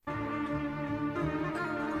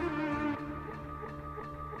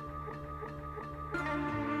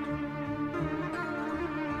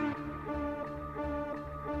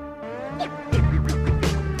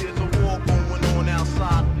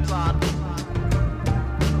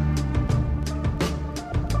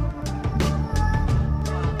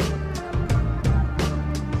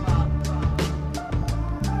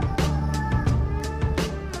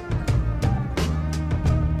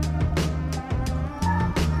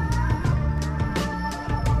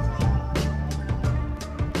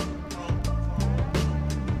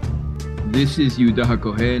This is Yehuda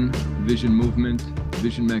HaKohen, Vision Movement,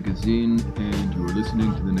 Vision Magazine, and you are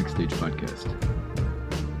listening to the Next Stage podcast.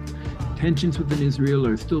 Tensions within Israel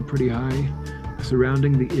are still pretty high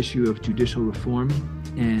surrounding the issue of judicial reform,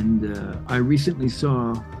 and I recently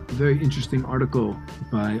saw a very interesting article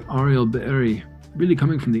by Ariel Beery, really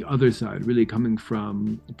coming from the other side, really coming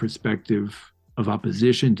from the perspective of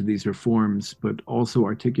opposition to these reforms, but also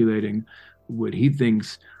articulating what he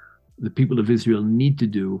thinks the people of Israel need to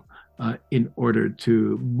do in order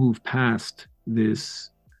to move past this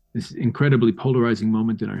incredibly polarizing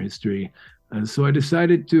moment in our history. So I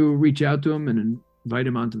decided to reach out to him and invite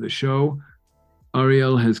him onto the show.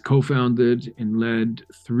 Ariel has co-founded and led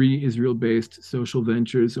 3 Israel-based social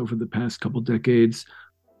ventures over the past couple decades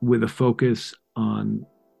with a focus on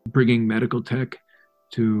bringing medical tech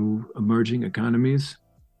to emerging economies.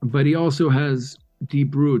 But he also has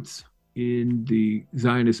deep roots in the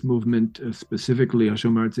Zionist movement, specifically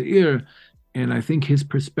HaShomer Tzair, and I think his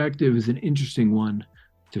perspective is an interesting one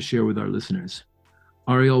to share with our listeners.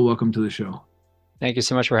 Ariel, welcome to the show. Thank you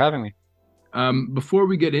so much for having me. Before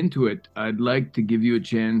we get into it, I'd like to give you a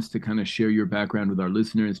chance to kind of share your background with our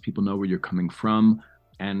listeners. People know where you're coming from,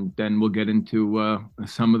 and then we'll get into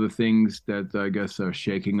some of the things that I guess are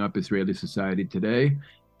shaking up Israeli society today.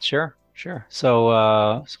 Sure.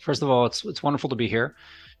 So first of all, it's wonderful to be here.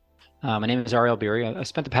 My name is Ariel Beery. I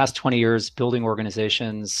spent the past 20 years building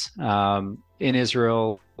organizations in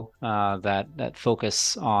Israel that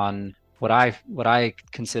focus on what I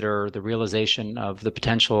consider the realization of the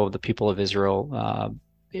potential of the people of Israel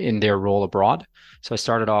in their role abroad. So I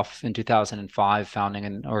started off in 2005 founding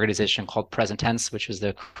an organization called Present Tense, which was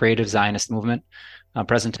the creative Zionist movement.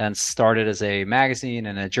 Present Tense started as a magazine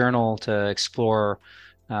and a journal to explore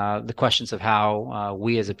the questions of how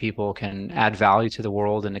we as a people can add value to the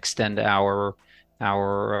world and extend our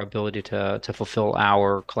ability to fulfill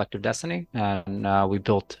our collective destiny. And we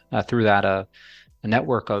built through that a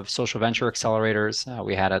network of social venture accelerators.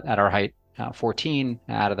 We had at our height 14.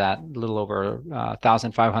 Out of that, a little over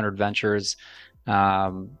 1,500 ventures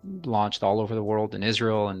launched all over the world, in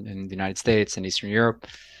Israel and in the United States and Eastern Europe.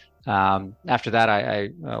 After that, I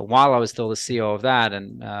while I was still the CEO of that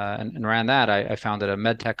and ran that, I founded a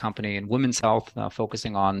med tech company in women's health,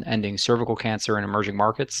 focusing on ending cervical cancer in emerging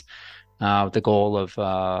markets, with the goal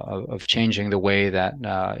of changing the way that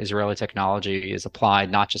Israeli technology is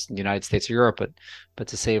applied, not just in the United States or Europe, but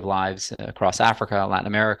to save lives across Africa, Latin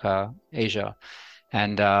America, Asia.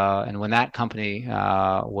 And when that company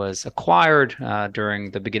was acquired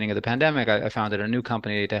during the beginning of the pandemic, I founded a new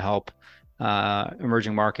company to help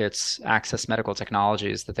emerging markets access medical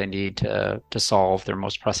technologies that they need to solve their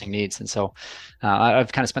most pressing needs. And so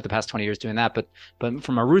I've kind of spent the past 20 years doing that. But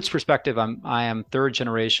from a roots perspective, I am third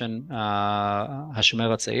generation HaShomer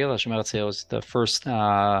Tzair. HaShomer Tzair was the first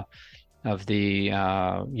of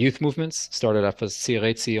the youth movements. Started off as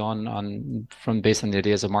Tzirei Tzion based on the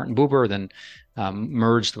ideas of Martin Buber, then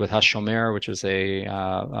merged with HaShomer, which was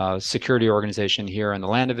a security organization here in the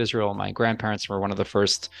land of Israel. My grandparents were one of the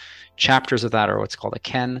first chapters of that, or what's called a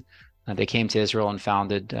Ken. They came to Israel and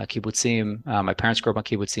founded kibbutzim. My parents grew up on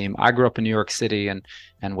kibbutzim. I grew up in New York City and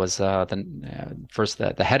was first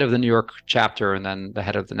the head of the New York chapter, and then the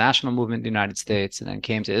head of the national movement in the United States, and then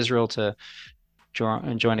came to Israel to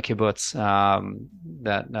join a kibbutz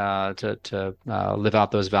to live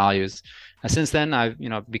out those values. Since then, I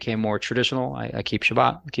became more traditional. I keep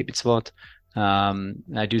Shabbat, I keep mitzvot.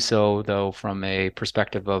 I do so though from a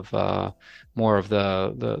perspective of more of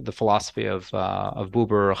the philosophy of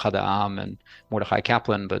Buber, Chad Ha'am, and Mordechai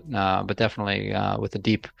Kaplan, but definitely with a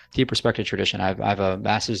deep respected tradition. I have a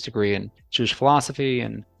master's degree in Jewish philosophy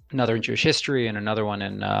and another in Jewish history and another one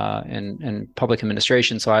in public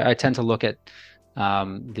administration. So I tend to look at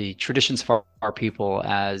the traditions of our people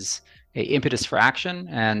as a impetus for action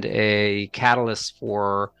and a catalyst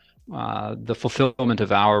for the fulfillment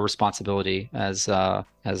of our responsibility as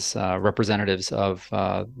representatives of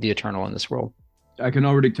the eternal in this world. I can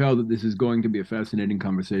already tell that this is going to be a fascinating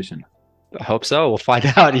conversation. I hope so. We'll find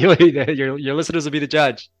out. Your listeners will be the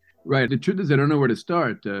judge. Right. The truth is, I don't know where to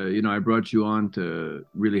start. I brought you on to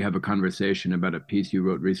really have a conversation about a piece you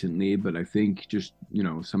wrote recently, but I think just,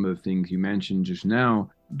 some of the things you mentioned just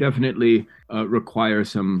now definitely require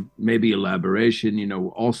some maybe elaboration.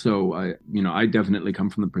 Also, I definitely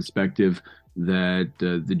come from the perspective that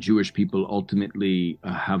the Jewish people ultimately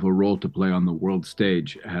have a role to play on the world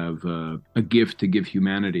stage, have a gift to give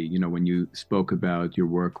humanity. When you spoke about your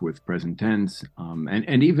work with Present Tense,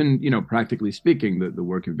 and even, practically speaking, the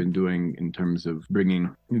work you've been doing in terms of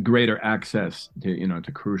bringing greater access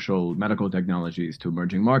to crucial medical technologies to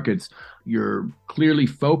emerging markets, you're clearly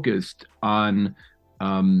focused on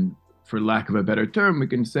for lack of a better term, we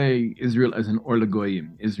can say Israel as an Or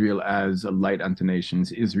L'Goyim, Israel as a light unto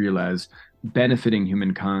nations, Israel as benefiting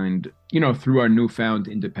humankind, through our newfound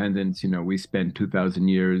independence. We spent 2,000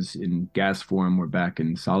 years in gas form. We're back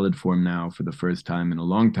in solid form now for the first time in a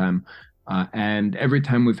long time. And every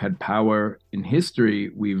time we've had power in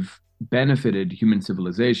history, we've benefited human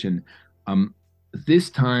civilization. This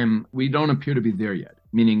time, we don't appear to be there yet,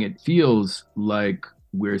 meaning it feels like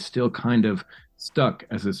we're still kind of stuck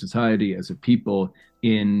as a society, as a people,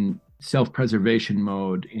 in self-preservation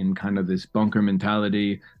mode, in kind of this bunker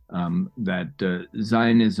mentality, that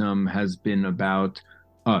Zionism has been about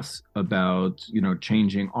us, about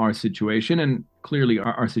changing our situation, and clearly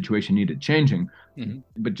our situation needed changing. Mm-hmm.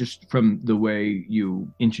 But just from the way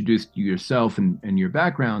you introduced yourself and your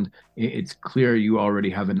background, it's clear you already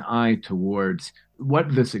have an eye towards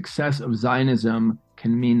what the success of Zionism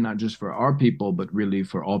can mean, not just for our people, but really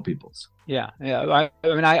for all peoples. Yeah. I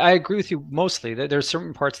mean, I agree with you mostly. There's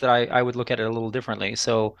certain parts that I would look at it a little differently.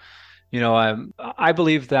 So, I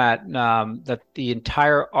believe that that the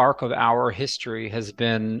entire arc of our history has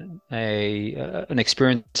been an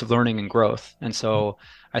experience of learning and growth. And so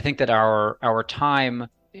I think that our time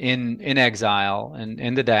in exile and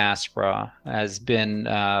in the diaspora has been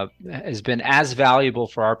as valuable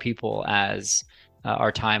for our people as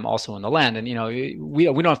our time also in the land. And we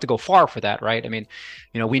don't have to go far for that, right? I mean,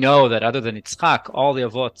 we know that other than Yitzchak, all the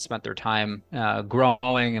Avot spent their time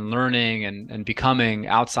growing and learning and becoming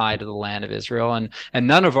outside of the land of Israel, and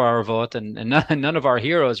none of our Avot and none of our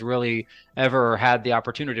heroes really ever had the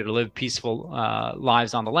opportunity to live peaceful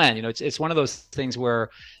lives on the land. It's one of those things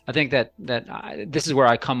where I think that this is where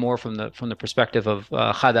I come more from the perspective of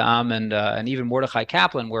Chad Ha'am and even Mordechai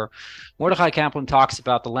Kaplan, where Mordechai Kaplan talks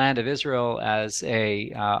about the land of Israel as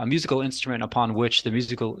a musical instrument upon which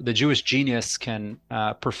the Jewish genius can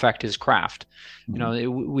perfect his craft.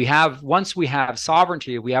 Mm-hmm. Once we have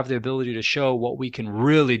sovereignty, we have the ability to show what we can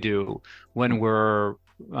really do when we're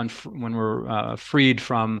freed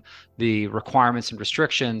from the requirements and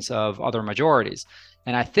restrictions of other majorities.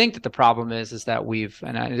 And I think that the problem is that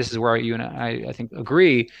this is where you and I think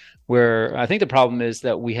agree, where I think the problem is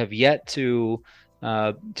that we have yet to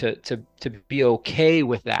be okay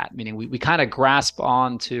with that. Meaning we kind of grasp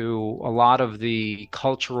onto a lot of the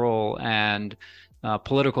cultural and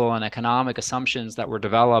political and economic assumptions that were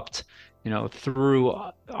developed through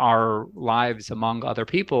our lives among other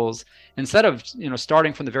peoples, instead of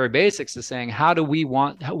starting from the very basics of saying what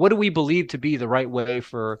do we believe to be the right way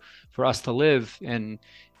for us to live in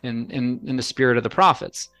the spirit of the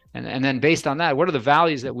prophets, and then based on that, what are the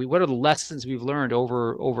values what are the lessons we've learned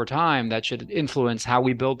over time that should influence how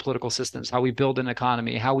we build political systems, how we build an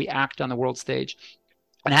economy, how we act on the world stage,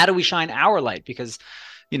 and how do we shine our light? Because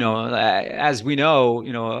as we know,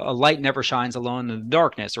 a light never shines alone in the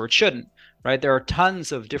darkness, or it shouldn't, right? There are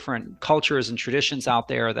tons of different cultures and traditions out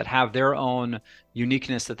there that have their own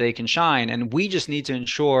uniqueness that they can shine. And we just need to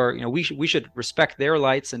ensure, we should respect their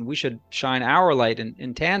lights, and we should shine our light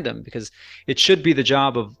in tandem, because it should be the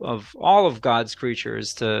job of all of God's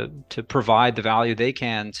creatures to provide the value they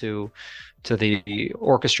can to the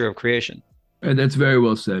orchestra of creation. That's very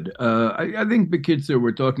well said. I think, Bekitzer,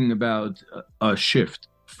 we're talking about a shift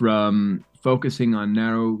from focusing on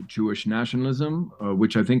narrow Jewish nationalism,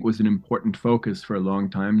 which I think was an important focus for a long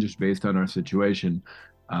time, just based on our situation,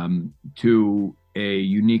 to a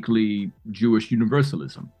uniquely Jewish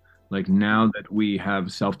universalism. Like, now that we have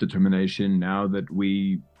self-determination, now that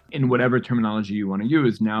we, in whatever terminology you want to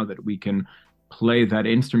use, now that we can play that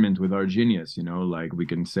instrument with our genius, like we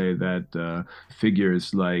can say that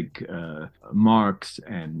figures like Marx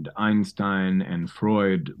and Einstein and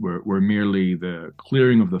Freud were merely the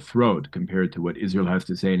clearing of the throat compared to what Israel has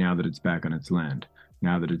to say now that it's back on its land,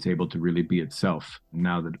 now that it's able to really be itself,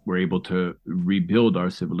 now that we're able to rebuild our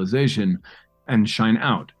civilization and shine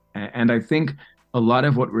out. And I think a lot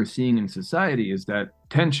of what we're seeing in society is that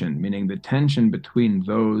tension, meaning the tension between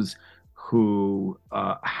those who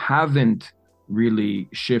haven't really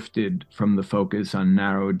shifted from the focus on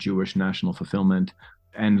narrow Jewish national fulfillment,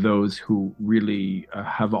 and those who really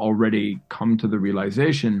have already come to the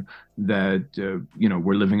realization that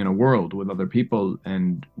we're living in a world with other people,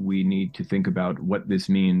 and we need to think about what this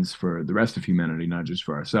means for the rest of humanity, not just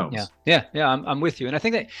for ourselves. Yeah. I'm with you, and I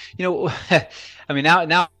think that I mean,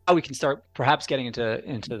 now we can start perhaps getting into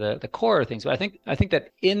the core of things. But I think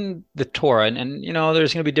that in the Torah, and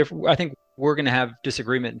there's going to be different. I think we're going to have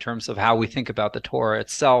disagreement in terms of how we think about the Torah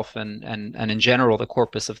itself, and in general the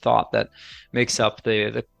corpus of thought that makes up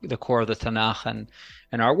the core of the Tanakh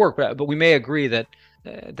and our work. But we may agree that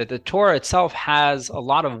the Torah itself has a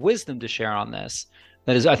lot of wisdom to share on this.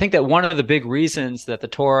 That is, I think that one of the big reasons that the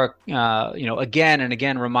Torah, again and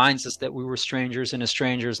again reminds us that we were strangers in a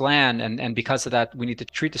stranger's land, and because of that, we need to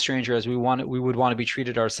treat the stranger as we would want to be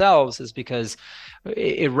treated ourselves, is because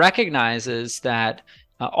it recognizes that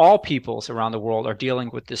all peoples around the world are dealing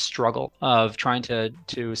with this struggle of trying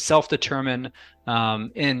to self-determine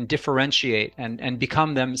and differentiate and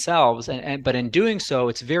become themselves. But in doing so,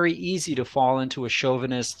 it's very easy to fall into a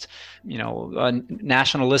chauvinist, a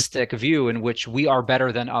nationalistic view in which we are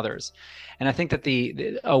better than others. And I think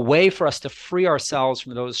that a way for us to free ourselves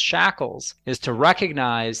from those shackles is to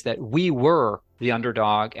recognize that we were the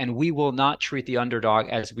underdog and we will not treat the underdog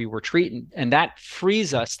as we were treated. And that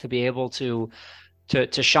frees us to be able to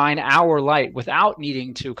shine our light without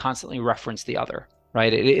needing to constantly reference the other,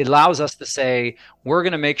 right? It allows us to say, we're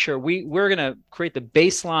going to make sure we're going to create the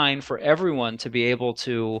baseline for everyone to be able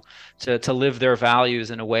to live their values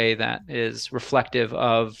in a way that is reflective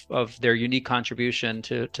of their unique contribution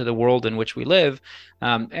to the world in which we live.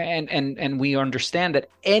 And we understand that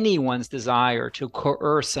anyone's desire to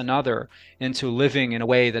coerce another into living in a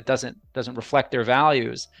way that doesn't reflect their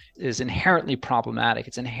values is inherently problematic.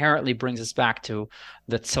 It inherently brings us back to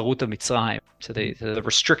the tzarut Mitzrayim, to the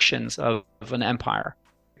restrictions of an empire.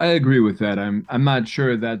 I agree with that. I'm not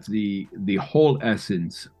sure that's the whole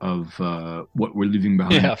essence of what we're leaving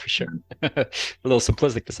behind. Yeah, for sure. A little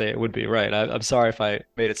simplistic to say it would be, right. I'm sorry if I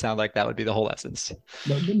made it sound like that would be the whole essence.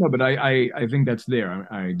 No, but I think that's there.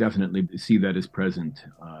 I definitely see that as present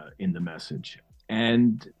in the message.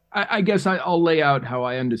 And I guess I'll lay out how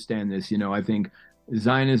I understand this. I think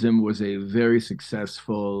Zionism was a very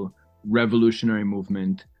successful revolutionary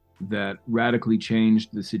movement that radically changed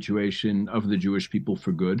the situation of the Jewish people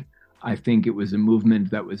for good. I think it was a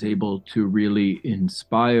movement that was able to really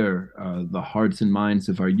inspire the hearts and minds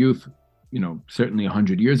of our youth, certainly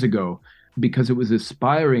 100 years ago, because it was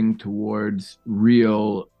aspiring towards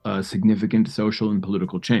real significant social and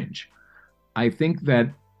political change. I think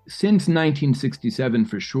that since 1967,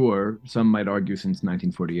 for sure, some might argue since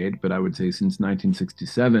 1948, but I would say since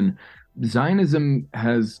 1967, Zionism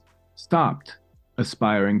has stopped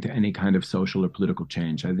aspiring to any kind of social or political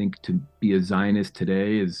change. I think to be a Zionist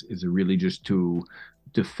today is really just to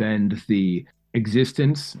defend the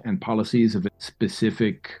existence and policies of a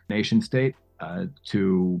specific nation state,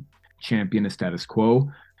 to champion a status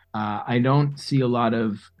quo. I don't see a lot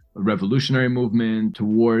of revolutionary movement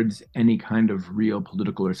towards any kind of real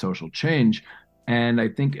political or social change. And I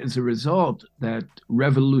think as a result, that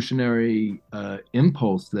revolutionary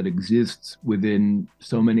impulse that exists within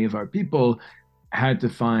so many of our people had to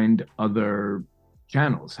find other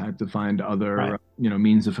channels, had to find other Right.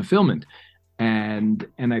 Means of fulfillment. And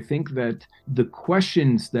I think that the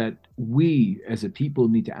questions that we as a people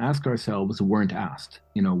need to ask ourselves weren't asked.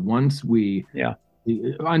 Once we, Yeah.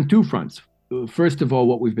 on two fronts. First of all,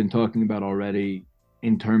 what we've been talking about already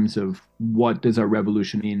in terms of what does our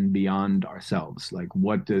revolution mean beyond ourselves? Like,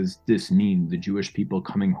 what does this mean? The Jewish people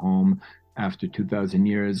coming home after 2,000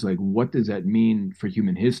 years, like, what does that mean for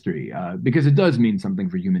human history? Because it does mean something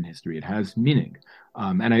for human history. It has meaning.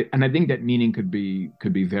 And I think that meaning could be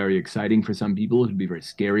very exciting for some people. It could be very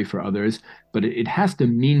scary for others. But it has to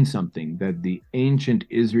mean something that the ancient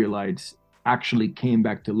Israelites actually came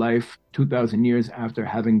back to life 2,000 years after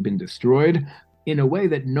having been destroyed in a way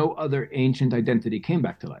that no other ancient identity came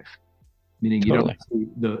back to life. Meaning you Totally. don't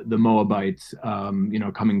see the Moabites,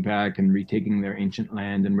 coming back and retaking their ancient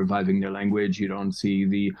land and reviving their language. You don't see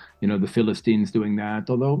the Philistines doing that,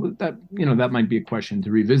 although that might be a question to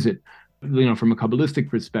revisit. From a Kabbalistic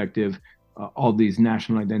perspective, all these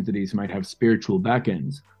national identities might have spiritual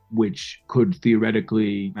backends, which could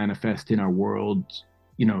theoretically manifest in our world,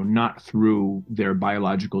 not through their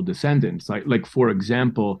biological descendants. Like for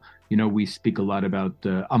example, we speak a lot about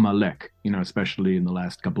Amalek, especially in the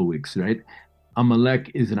last couple of weeks, right?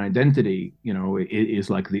 Amalek is an identity, it is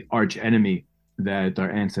like the arch enemy that our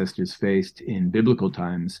ancestors faced in biblical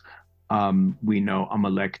times. We know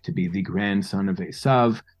Amalek to be the grandson of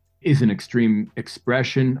Esav, is an extreme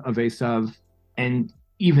expression of Esav. And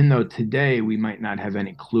even though today we might not have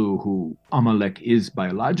any clue who Amalek is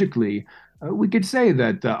biologically, we could say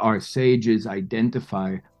that our sages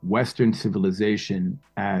identify Western civilization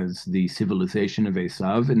as the civilization of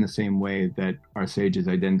Esav in the same way that our sages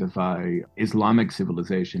identify Islamic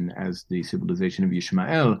civilization as the civilization of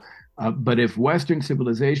Ishmael. But if Western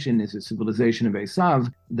civilization is a civilization of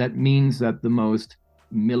Esav, that means that the most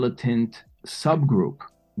militant subgroup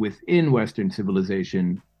within Western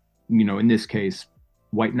civilization, in this case,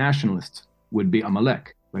 white nationalists, would be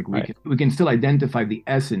Amalek. Like we can still identify the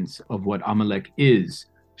essence of what Amalek is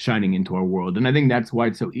shining into our world. And I think that's why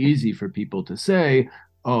it's so easy for people to say,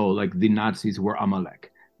 oh, like the Nazis were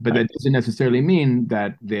Amalek. But that doesn't necessarily mean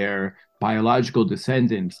that their biological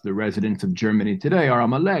descendants, the residents of Germany today, are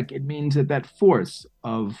Amalek. It means that that force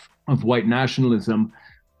of white nationalism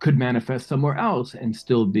could manifest somewhere else and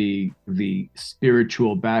still be the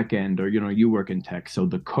spiritual back end, or you work in tech, so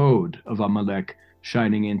the code of Amalek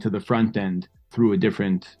shining into the front end through a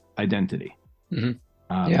different identity.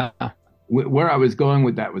 Mm-hmm. Um, Yeah. where I was going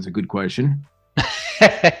with that was a good question.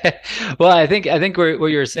 Well, I think what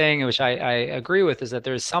you're saying, which I agree with, is that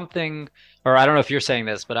there's something, or I don't know if you're saying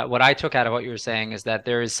this, but what I took out of what you were saying is that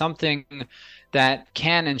there is something that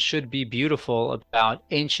can and should be beautiful about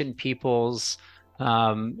ancient peoples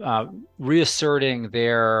um, uh, reasserting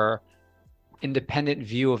their independent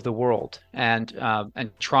view of the world and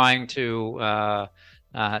trying to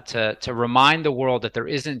remind the world that there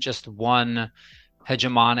isn't just one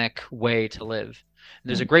hegemonic way to live.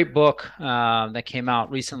 There's a great book that came out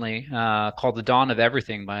recently called "The Dawn of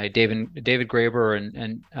Everything" by David Graeber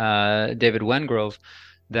and David Wengrove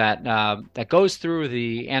that goes through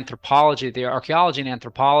the anthropology, the archaeology and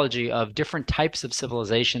anthropology of different types of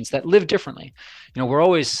civilizations that live differently. We're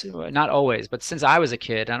always, not always, but since I was a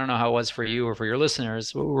kid, I don't know how it was for you or for your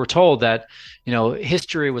listeners, we're told that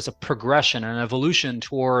history was a progression, an evolution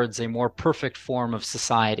towards a more perfect form of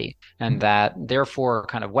society, and that therefore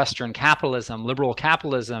kind of Western capitalism, liberal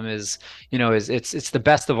capitalism it's the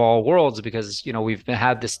best of all worlds because we've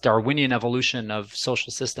had this Darwinian evolution of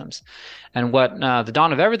social systems. And what the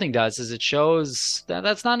Dawn of Everything does is it shows that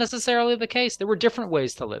that's not necessarily the case. There were different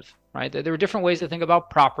ways to live, right? There were different ways to think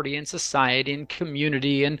about property and society and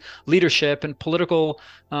community and leadership and political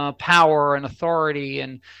power and authority.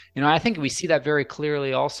 And I think we see that very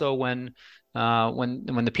clearly also when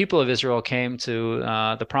the people of Israel came to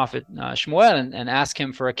the prophet Shmuel and asked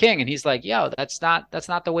him for a king, and he's like, "Yo, that's not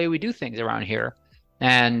the way we do things around here."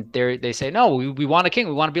 And they say, "No, we want a king.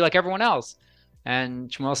 We want to be like everyone else." And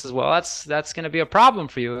Shmuel says, "Well, that's going to be a problem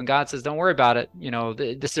for you." And God says, "Don't worry about it.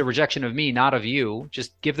 This is a rejection of me, not of you.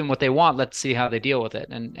 Just give them what they want. Let's see how they deal with it."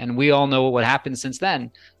 And we all know what happened since then.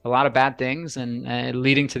 A lot of bad things and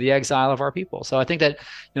leading to the exile of our people. So I think that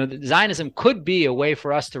Zionism could be a way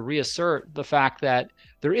for us to reassert the fact that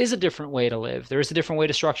there is a different way to live. There is a different way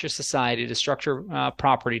to structure society, to structure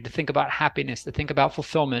property, to think about happiness, to think about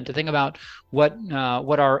fulfillment, to think about what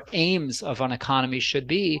our aims of an economy should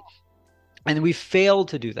be. And we've failed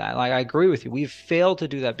to do that. Like, I agree with you. We've failed to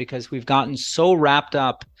do that because we've gotten so wrapped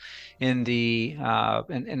up in the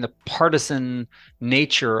in the partisan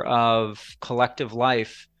nature of collective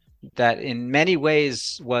life that in many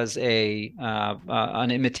ways was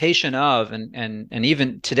an imitation of, and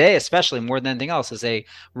even today, especially more than anything else, is a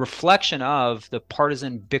reflection of the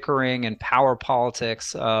partisan bickering and power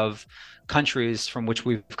politics of countries from which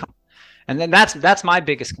we've come. And then that's my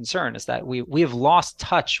biggest concern, is that we have lost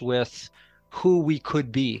touch with who we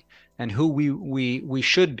could be and who we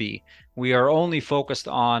should be. We are only focused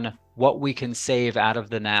on what we can save out of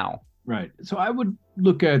the now. Right. So I would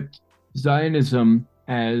look at Zionism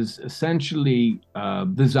as essentially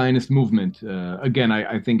the Zionist movement. Again,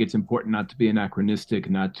 I think it's important not to be anachronistic,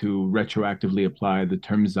 not to retroactively apply the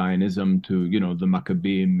term Zionism to, the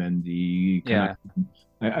Maccabees and the... Yeah.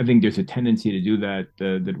 I think there's a tendency to do that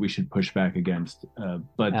that we should push back against.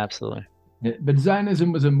 But absolutely. But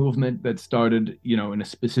Zionism was a movement that started, in a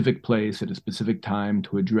specific place at a specific time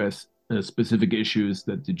to address specific issues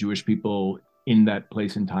that the Jewish people in that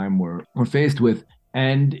place and time were faced with.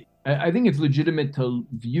 And I think it's legitimate to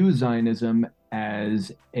view Zionism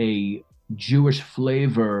as a Jewish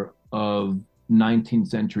flavor of 19th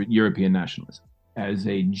century European nationalism, as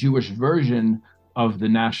a Jewish version of the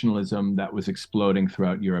nationalism that was exploding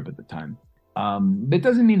throughout Europe at the time. That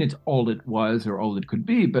doesn't mean it's all it was or all it could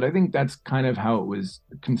be, but I think that's kind of how it was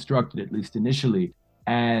constructed, at least initially.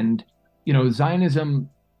 And, Zionism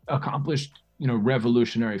accomplished,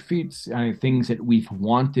 revolutionary feats, things that we've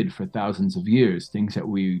wanted for thousands of years, things that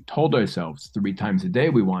we told ourselves 3 times a day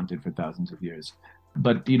we wanted for thousands of years.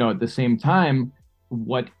 But, at the same time,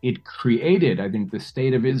 what it created, I think the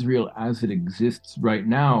state of Israel as it exists right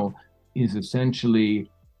now is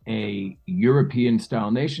essentially a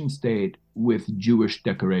European-style nation state with Jewish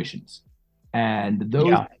decorations. And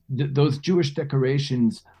those Jewish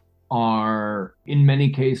decorations are, in many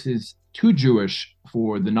cases, too Jewish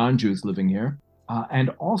for the non-Jews living here, and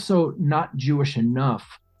also not Jewish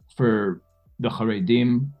enough for the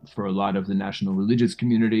Haredim, for a lot of the national religious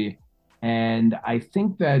community. And I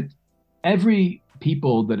think that every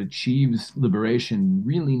people that achieves liberation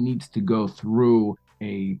really needs to go through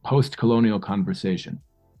a post-colonial conversation.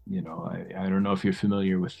 I don't know if you're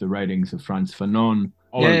familiar with the writings of Frantz Fanon.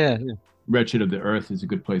 Yeah. wretched of the earth is a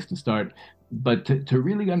good place to start. But to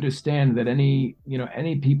really understand that any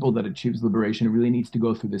people that achieves liberation really needs to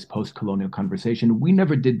go through this post-colonial conversation. We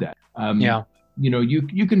never did that. Yeah.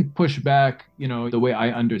 You can push back. The way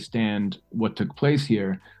I understand what took place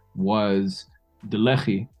here was the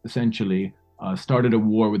Lehi essentially started a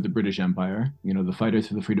war with the British Empire. The Fighters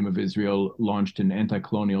for the Freedom of Israel launched an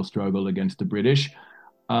anti-colonial struggle against the British.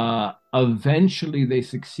 Eventually, they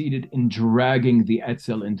succeeded in dragging the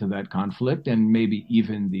Etzel into that conflict and maybe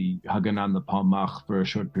even the Haganah and the Palmach for a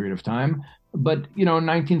short period of time. But, in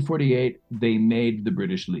 1948, they made the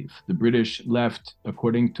British leave. The British left,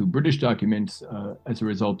 according to British documents, as a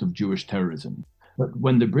result of Jewish terrorism. But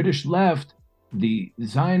when the British left, the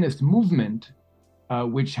Zionist movement,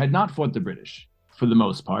 which had not fought the British for the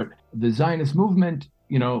most part, the Zionist movement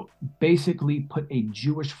basically put a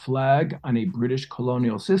Jewish flag on a British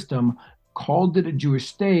colonial system, called it a Jewish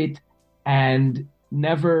state, and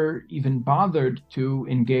never even bothered to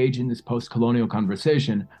engage in this post-colonial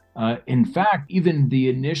conversation. In fact, even the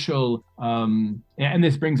initial, and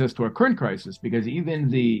this brings us to our current crisis, because even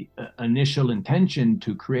the initial intention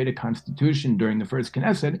to create a constitution during the first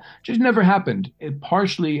Knesset just never happened,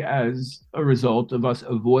 partially as a result of us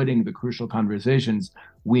avoiding the crucial conversations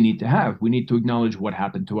we need to have. We need to acknowledge what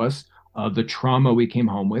happened to us, the trauma we came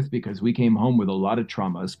home with, because we came home with a lot of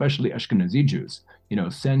trauma, especially Ashkenazi Jews.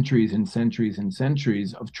 Centuries and centuries and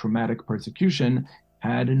centuries of traumatic persecution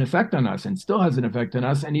had an effect on us and still has an effect on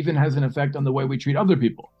us, and even has an effect on the way we treat other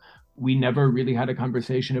people. We never really had a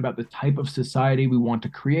conversation about the type of society we want to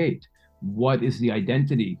create. What is the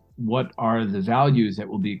identity? What are the values that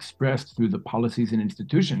will be expressed through the policies and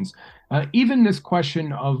institutions? Even this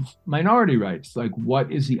question of minority rights, like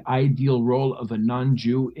what is the ideal role of a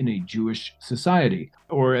non-Jew in a Jewish society?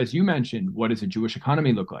 Or as you mentioned, what does a Jewish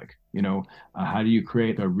economy look like? How do you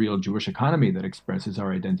create a real Jewish economy that expresses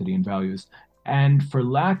our identity and values? And for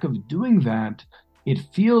lack of doing that, it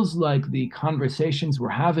feels like the conversations we're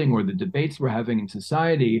having or the debates we're having in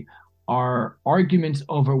society are arguments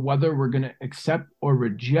over whether we're going to accept or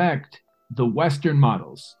reject the Western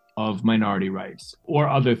models of minority rights or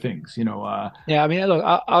other things. Yeah, I mean, look,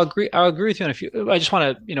 I'll agree. I'll agree with you on a few. I just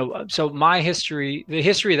want to, so my history, the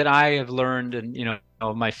history that I have learned, and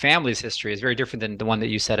my family's history is very different than the one that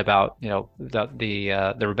you said about,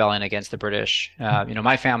 the rebellion against the British.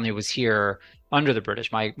 My family was here under the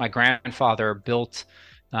British. My grandfather built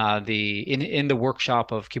in the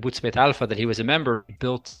workshop of Kibbutz Beit Alpha that he was a member,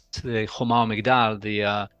 built the Choma Migdal,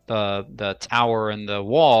 the tower and the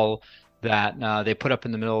wall that they put up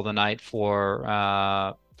in the middle of the night for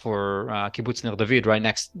Kibbutz Nir David, right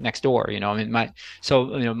next door.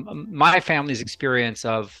 My family's experience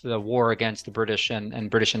of the war against the British and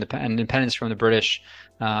British independence from the British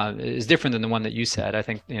is different than the one that you said. I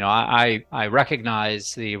think I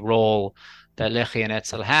recognize the role that Lehi and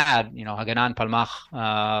Etzel had. Haganah and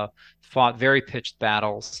Palmach fought very pitched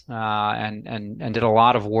battles and did a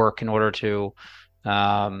lot of work in order to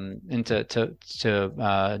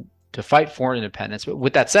fight for independence. But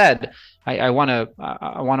with that said, I want to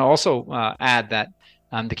also add that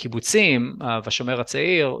the kibbutzim, Vashomer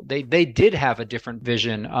HaTzeir, they did have a different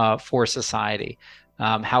vision for society.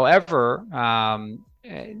 However,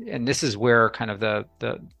 and this is where kind of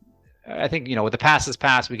I think, the past is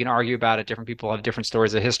past. We can argue about it. Different people have different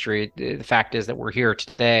stories of history. The fact is that we're here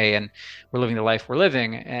today and we're living the life we're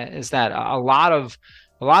living. Is that a lot of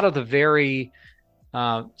the very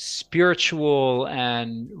spiritual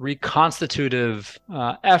and reconstitutive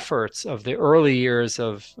efforts of the early years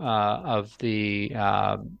of the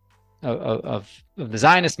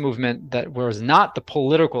Zionist movement, that was not the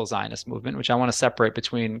political Zionist movement, which I want to separate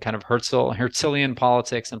between kind of Herzlian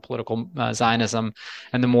politics and political Zionism,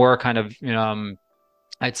 and the more kind of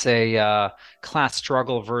I'd say class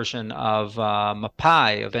struggle version of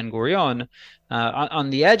Mapai of Ben Gurion. On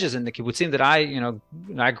the edges in the kibbutzim that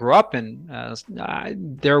I grew up in,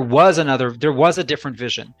 there was a different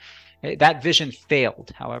vision. That vision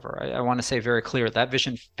failed, however. I want to say very clear, that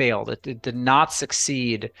vision failed. It did not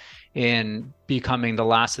succeed in becoming the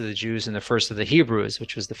last of the Jews and the first of the Hebrews,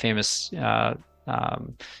 which was the famous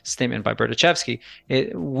statement by Berdichevsky.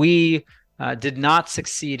 We did not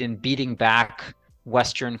succeed in beating back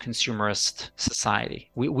Western consumerist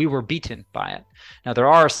society. We were beaten by it. Now, there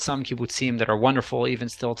are some kibbutzim that are wonderful even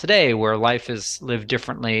still today, where life is lived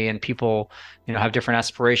differently and people have different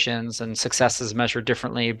aspirations and success is measured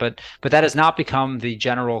differently, but that has not become the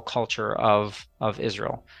general culture of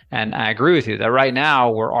Israel. And I agree with you that right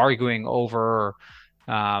now we're arguing over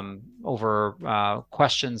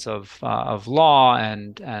questions of law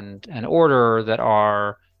and order that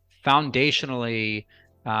are foundationally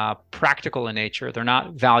practical in nature. They're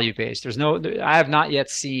not value based. I have not yet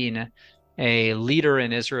seen a leader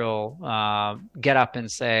in Israel get up and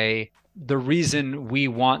say, the reason we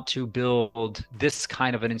want to build this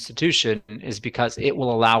kind of an institution is because it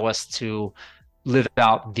will allow us to live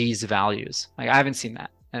out these values. Like, I haven't seen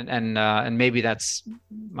that. And maybe that's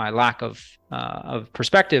my lack of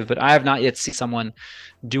perspective, but I have not yet seen someone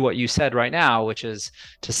do what you said right now, which is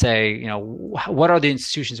to say, what are the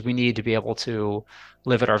institutions we need to be able to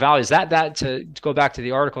live at our values? That to go back to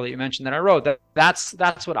the article that you mentioned that I wrote,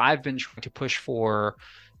 that's what I've been trying to push for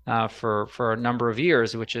a number of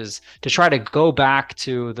years, which is to try to go back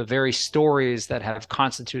to the very stories that have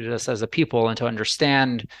constituted us as a people and to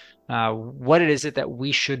understand what it is that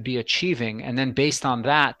we should be achieving, and then based on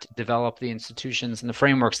that, develop the institutions and the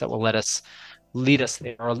frameworks that will lead us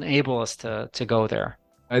there or enable us to go there.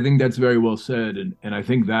 I think that's very well said. And I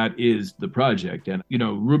think that is the project. And,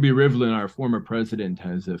 Ruby Rivlin, our former president,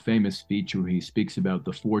 has a famous speech where he speaks about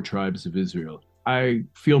the 4 tribes of Israel. I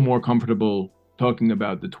feel more comfortable talking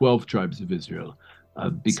about the 12 tribes of Israel.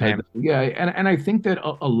 Because, and I think that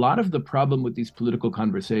a lot of the problem with these political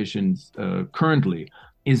conversations currently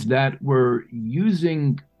is that we're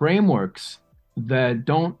using frameworks that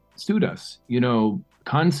don't suit us.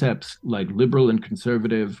 Concepts like liberal and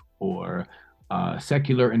conservative, or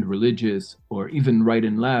secular and religious, or even right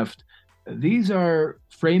and left. These are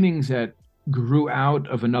framings that grew out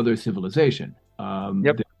of another civilization.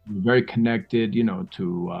 They're very connected,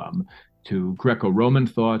 to Greco-Roman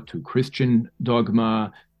thought, to Christian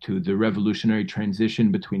dogma, to the revolutionary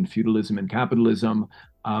transition between feudalism and capitalism.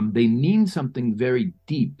 They mean something very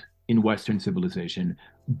deep in Western civilization,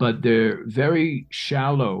 but they're very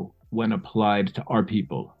shallow when applied to our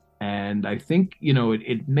people. And I think,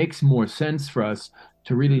 it makes more sense for us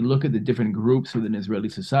to really look at the different groups within Israeli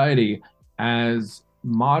society as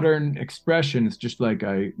modern expressions, just like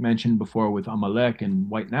I mentioned before with Amalek and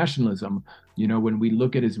white nationalism. When we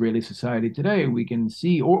look at Israeli society today, we can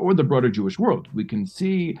see, or the broader Jewish world, we can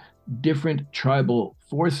see different tribal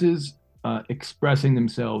forces expressing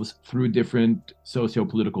themselves through different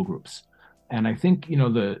socio-political groups. And I think,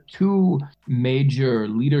 the 2 major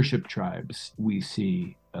leadership tribes we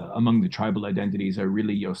see among the tribal identities are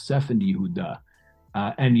really Yosef and Yehuda.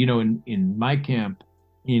 And, in my camp,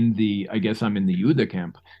 I guess I'm in the Yehuda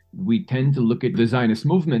camp, we tend to look at the Zionist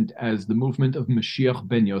movement as the movement of Mashiach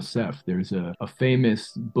ben Yosef. There's a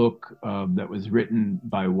famous book that was written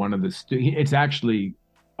by one of the it's actually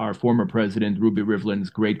our former president, Ruby Rivlin's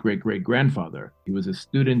great-great-great-grandfather. He was a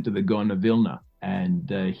student of the Gaon of Vilna, and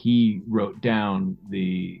he wrote down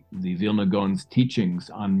the Vilna Gaon's teachings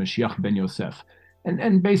on Mashiach ben Yosef.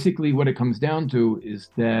 And basically what it comes down to is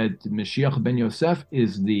that Mashiach ben Yosef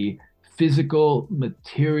is the physical,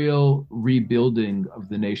 material rebuilding of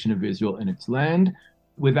the nation of Israel and its land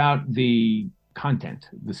without the content,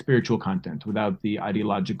 the spiritual content, without the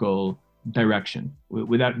ideological direction,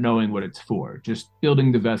 without knowing what it's for, just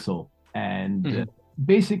building the vessel. And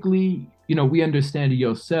basically, we understand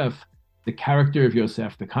Yosef, the character of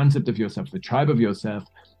Yosef, the concept of Yosef, the tribe of Yosef,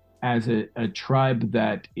 as a tribe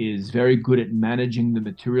that is very good at managing the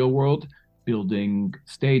material world, building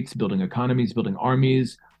states, building economies, building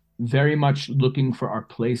armies, very much looking for our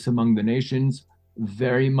place among the nations,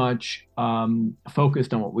 very much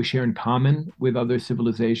focused on what we share in common with other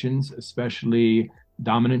civilizations, especially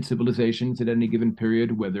dominant civilizations at any given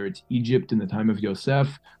period, whether it's Egypt in the time of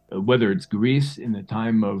Yosef, whether it's Greece in the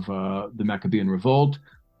time of the Maccabean revolt,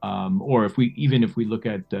 or if we look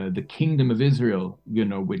at the kingdom of Israel,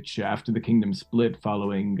 which after the kingdom split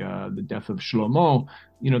following the death of Shlomo,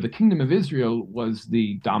 the kingdom of Israel was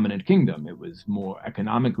the dominant kingdom. It was more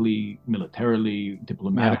economically, militarily,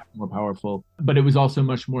 diplomatically more powerful, but it was also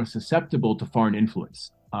much more susceptible to foreign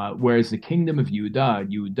influence. Whereas the kingdom of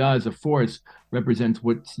Yehuda as a force represents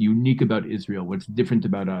what's unique about Israel, what's different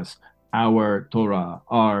about us, our Torah,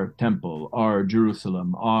 our temple, our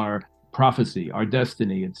Jerusalem, our prophecy, our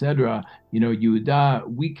destiny, etc. Yehuda,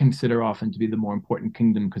 we consider often to be the more important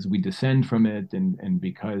kingdom because we descend from it and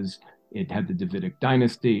because it had the Davidic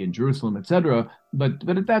dynasty in Jerusalem, etc. But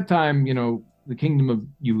at that time, the kingdom of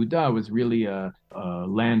Yehuda was really a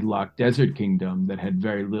landlocked desert kingdom that had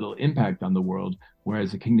very little impact on the world,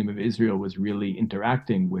 whereas the kingdom of Israel was really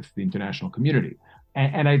interacting with the international community.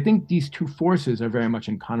 And I think these 2 forces are very much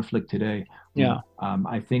in conflict today.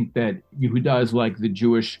 I think that Yehuda is like the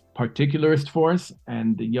Jewish particularist force,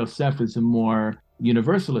 and Yosef is a more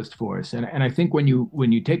universalist force. And I think when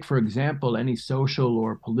you take, for example, any social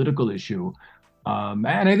or political issue,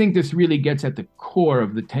 and I think this really gets at the core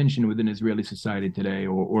of the tension within Israeli society today,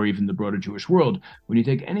 or even the broader Jewish world, when you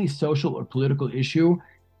take any social or political issue,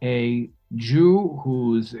 a Jew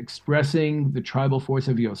who's expressing the tribal force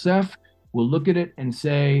of Yosef will look at it and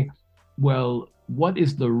say, well, what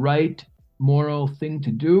is the right moral thing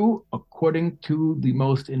to do according to the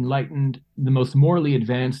most enlightened, the most morally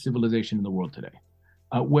advanced civilization in the world today?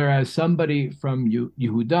 Whereas somebody from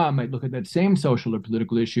Yehuda might look at that same social or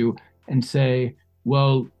political issue and say,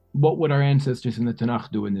 well, what would our ancestors in the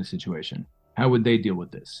Tanakh do in this situation? How would they deal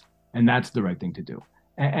with this? And that's the right thing to do.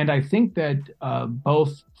 And I think that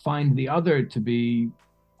both find the other to be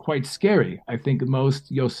quite scary. I think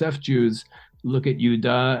most Yosef Jews look at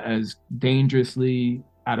Yehuda as dangerously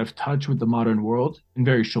out of touch with the modern world and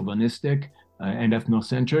very chauvinistic and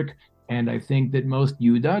ethnocentric. And I think that most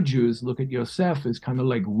Yehuda Jews look at Yosef as kind of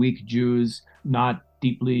like weak Jews, not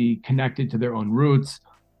deeply connected to their own roots,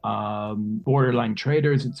 borderline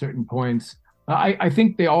traitors at certain points. I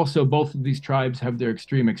think they also, both of these tribes have their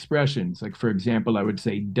extreme expressions. Like, for example, I would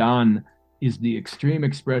say Dan is the extreme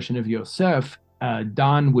expression of Yosef.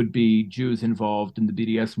 Dan would be Jews involved in the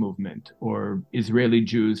BDS movement or Israeli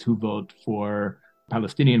Jews who vote for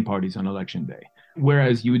Palestinian parties on election day.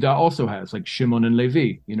 Whereas Yehuda also has like Shimon and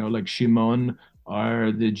Levi, like Shimon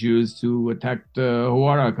are the Jews who attacked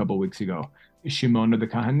Huara a couple of weeks ago. Shimon are the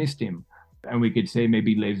Kahanistim. And we could say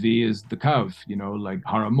maybe Levi is the Kav, like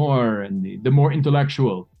Haramor and the more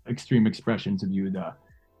intellectual extreme expressions of Yehuda.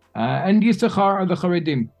 And Yisachar are the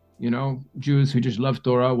Charedim, Jews who just love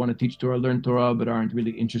Torah, want to teach Torah, learn Torah, but aren't really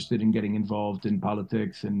interested in getting involved in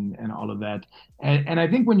politics and all of that. And I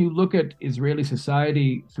think when you look at Israeli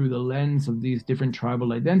society through the lens of these different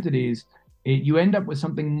tribal identities, you end up with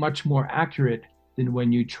something much more accurate than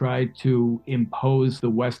when you try to impose the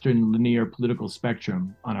Western linear political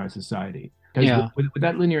spectrum on our society. Because with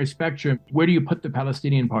that linear spectrum, where do you put the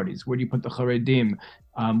Palestinian parties? Where do you put the Haredim?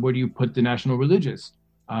 Where do you put the national religious?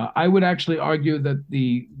 I would actually argue that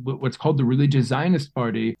what's called the religious Zionist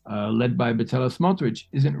party, led by Bezalel Smotrich,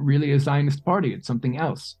 isn't really a Zionist party. It's something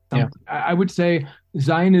else. I would say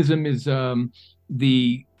Zionism is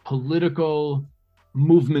the political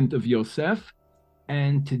movement of Yosef.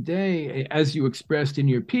 And today, as you expressed in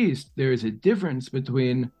your piece, there is a difference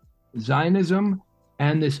between Zionism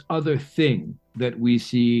and this other thing that we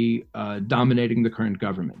see dominating the current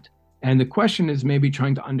government. And the question is maybe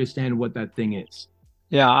trying to understand what that thing is.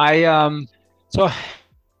 Yeah, I'm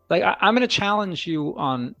going to challenge you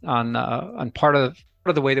on part of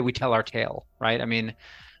the way that we tell our tale, right? I mean,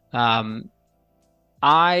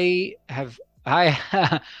 I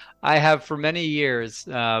have for many years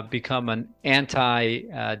become an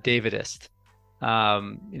anti-Davidist.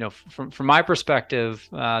 From my perspective,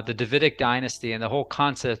 the Davidic dynasty and the whole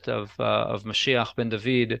concept of Mashiach ben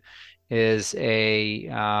David was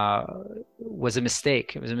a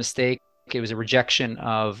mistake. It was a mistake. It was a rejection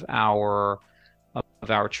of our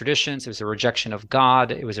traditions. It was a rejection of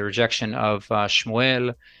God. It was a rejection of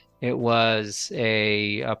Shmuel. It was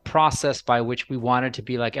a process by which we wanted to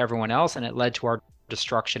be like everyone else, and it led to our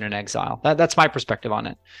destruction and exile. That's my perspective on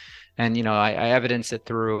it. And, I evidence it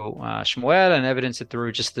through Shmuel and evidence it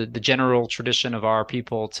through just the general tradition of our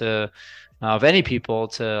people of any people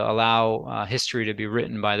to allow history to be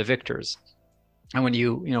written by the victors. And when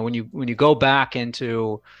you go back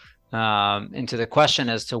into the question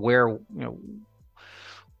as to where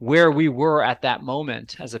we were at that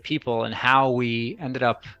moment as a people and how we ended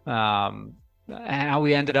up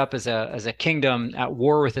as a kingdom at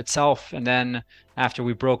war with itself, and then after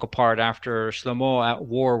we broke apart after Shlomo at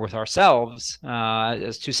war with ourselves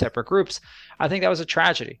as two separate groups, I think that was a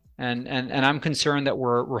tragedy, and I'm concerned that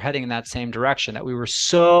we're heading in that same direction, that we were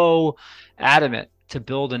so adamant to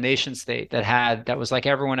build a nation state that was like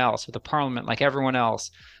everyone else, with a parliament like everyone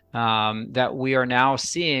else, that we are now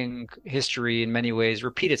seeing history in many ways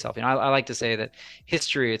repeat itself. I like to say that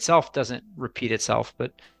history itself doesn't repeat itself,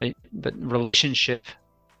 but relationship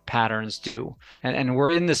patterns do. And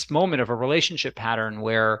we're in this moment of a relationship pattern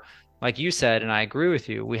where, like you said, and I agree with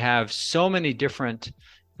you, we have so many different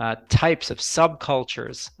types of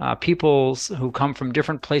subcultures, peoples who come from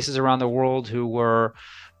different places around the world who were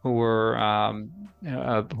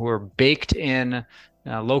baked in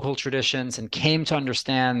local traditions and came to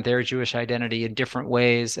understand their Jewish identity in different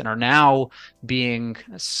ways, and are now being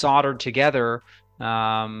soldered together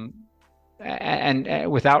and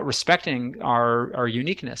without respecting our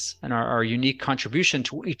uniqueness and our unique contribution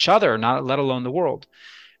to each other, not let alone the world.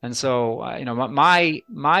 And so,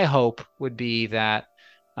 my hope would be that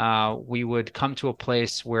we would come to a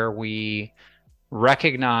place where we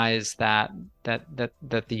recognize that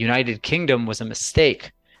the United Kingdom was a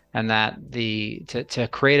mistake, and that to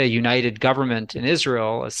create a united government in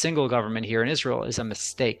Israel, a single government here in Israel, is a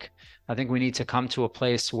mistake. I think we need to come to a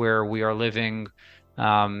place where we are living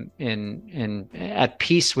in at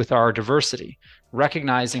peace with our diversity,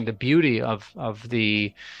 recognizing the beauty of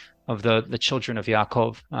the children of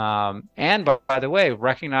Yaakov, and by the way,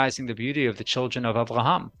 recognizing the beauty of the children of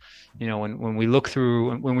Abraham. When we look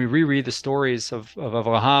through, when we reread the stories of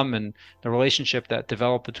Abraham and the relationship that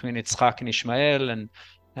developed between Yitzchak and Ishmael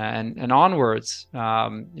and onwards,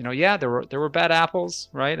 yeah, there were bad apples,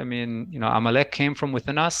 right? I mean, Amalek came from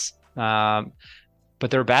within us. But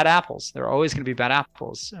they're bad apples. There are always going to be bad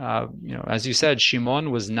apples. As you said, Shimon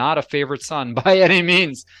was not a favorite son by any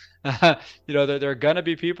means. There are going to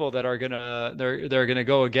be people that are going to they're going to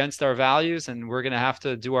go against our values, and we're going to have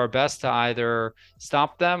to do our best to either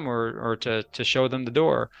stop them or to show them the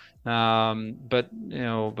door. But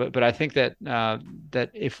I think that that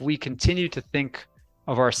if we continue to think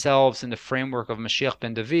of ourselves in the framework of Mashiach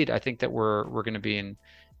ben David, I think that we're going to be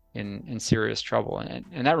in serious trouble.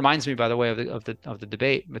 And that reminds me, by the way, of the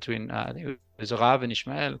debate between I think it was Rav and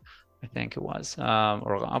Ishmael, I think it was,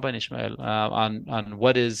 or Abba and Ishmael, on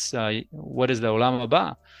what is the Olam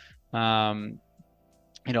Haba.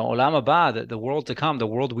 Olam Haba, the world to come, the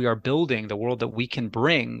world we are building, the world that we can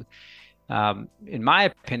bring. In my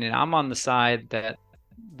opinion, I'm on the side that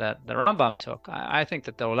the Rambam took. I think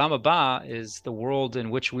that the Olam Haba is the world in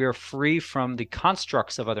which we are free from the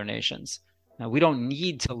constructs of other nations. Now, we don't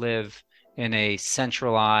need to live in a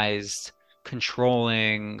centralized,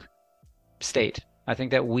 controlling state. I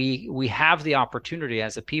think that we have the opportunity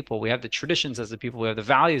as a people, we have the traditions as a people, we have the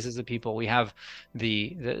values as a people, we have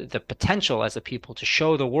the potential as a people to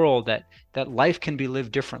show the world that life can be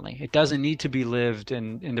lived differently. It doesn't need to be lived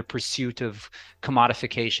in the pursuit of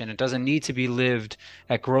commodification. It doesn't need to be lived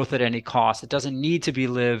at growth at any cost. It doesn't need to be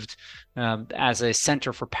lived as a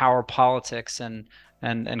center for power politics and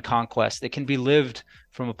conquest. It can be lived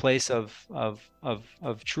from a place of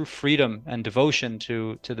true freedom and devotion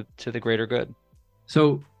to the greater good.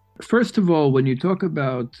 So, first of all, when you talk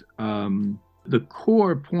about the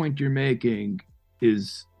core point you're making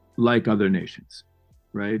is like other nations,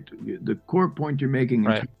 right? The core point you're making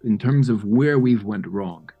right. in terms of where we've went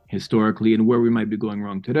wrong historically and where we might be going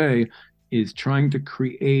wrong today is trying to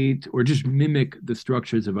create or just mimic the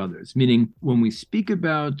structures of others. Meaning, when we speak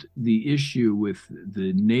about the issue with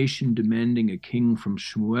the nation demanding a king from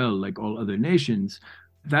Shmuel, like all other nations,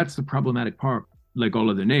 that's the problematic part, like all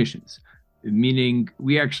other nations. Meaning,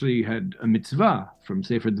 we actually had a mitzvah from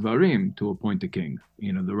Sefer Dvarim to appoint a king. The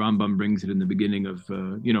Rambam brings it in the beginning of,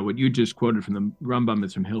 what you just quoted from the Rambam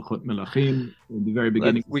is from Hilchot Melachim, in the very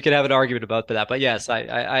beginning. We could have an argument about that, but yes,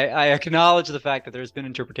 I acknowledge the fact that there's been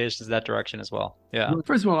interpretations that direction as well. Yeah. Well,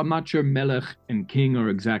 first of all, I'm not sure melech and king are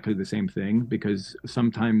exactly the same thing, because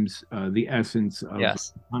sometimes the essence of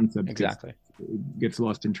the concept gets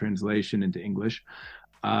lost in translation into English.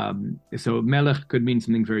 So melech could mean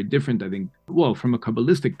something very different, I think. Well, from a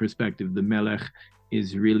Kabbalistic perspective, the melech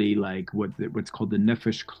is really like what's called the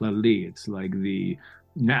nefesh klali. It's like the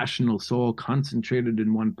national soul concentrated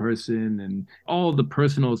in one person, and all the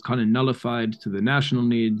personal is kind of nullified to the national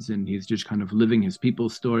needs, and he's just kind of living his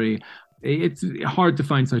people's story. It's hard to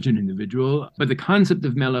find such an individual, but the concept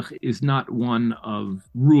of melech is not one of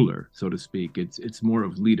ruler, so to speak. It's more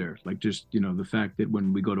of leader. Like just, the fact that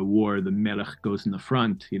when we go to war, the melech goes in the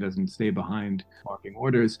front. He doesn't stay behind barking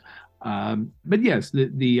orders. But yes,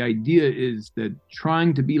 the idea is that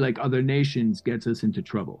trying to be like other nations gets us into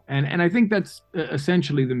trouble. And I think that's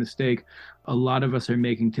essentially the mistake a lot of us are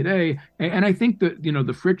making today. And I think that,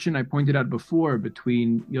 the friction I pointed out before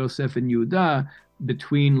between Yosef and Yehuda,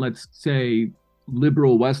 between, let's say,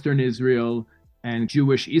 liberal Western Israel and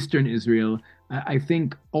Jewish Eastern Israel, I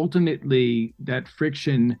think ultimately that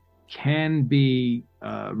friction can be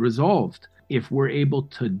resolved if we're able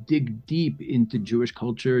to dig deep into Jewish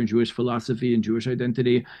culture and Jewish philosophy and Jewish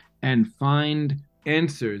identity and find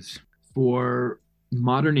answers for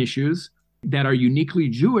modern issues that are uniquely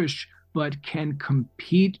Jewish, but can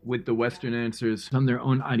compete with the Western answers on their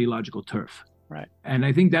own ideological turf. Right. And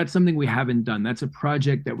I think that's something we haven't done. That's a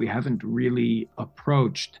project that we haven't really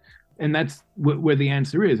approached. And that's where the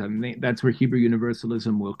answer is. I mean, that's where Hebrew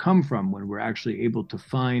universalism will come from, when we're actually able to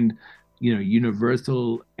find,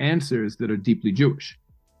 universal answers that are deeply Jewish,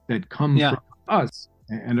 that come from us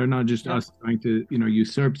and are not just us trying to,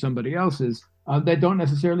 usurp somebody else's that don't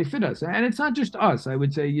necessarily fit us. And it's not just us. I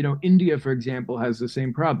would say, India, for example, has the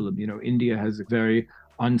same problem. India has a very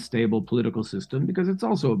unstable political system because it's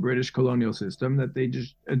also a British colonial system that they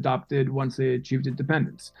just adopted once they achieved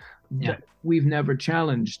independence. Yeah. We've never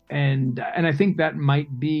challenged. And I think that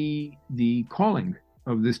might be the calling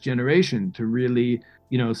of this generation to really,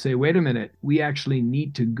 say, wait a minute, we actually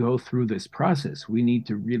need to go through this process. We need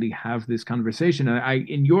to really have this conversation.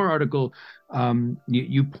 In your article,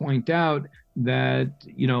 you point out that,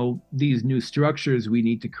 these new structures we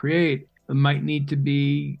need to create might need to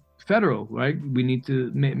be federal, right? We need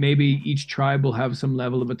to maybe each tribe will have some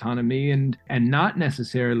level of autonomy and not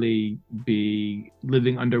necessarily be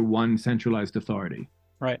living under one centralized authority.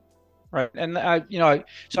 Right. Right. And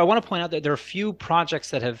so I want to point out that there are a few projects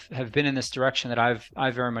that have been in this direction that I've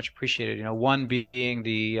very much appreciated. One being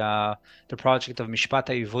the project of Mishpat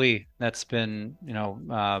Ivri that's been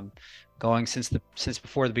going since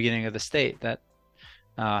before the beginning of the state, that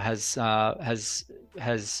has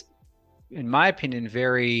in my opinion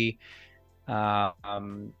very I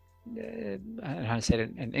don't know how to say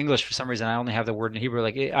it in English. For some reason, I only have the word in Hebrew.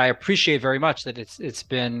 I appreciate very much that it's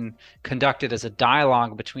been conducted as a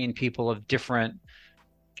dialogue between people of different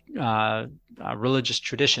religious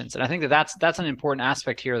traditions, and I think that that's an important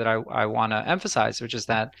aspect here that I want to emphasize, which is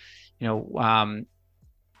that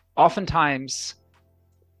oftentimes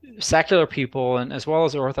secular people and as well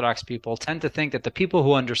as Orthodox people tend to think that the people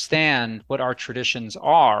who understand what our traditions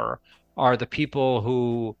are the people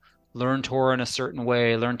who learn Torah in a certain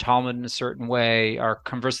way, learn Talmud in a certain way, are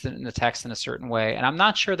conversant in the text in a certain way. And I'm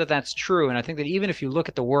not sure that that's true. And I think that even if you look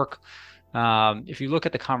at the work, if you look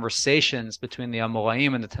at the conversations between the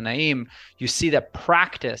Amoraim and the Tanaim, you see that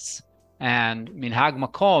practice and Minhag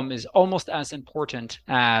Makom is almost as important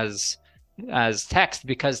as text,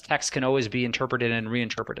 because text can always be interpreted and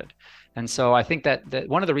reinterpreted. And so I think that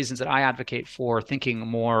one of the reasons that I advocate for thinking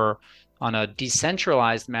more on a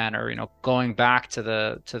decentralized manner, going back to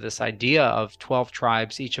this idea of 12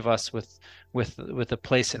 tribes, each of us with a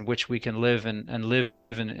place in which we can live and live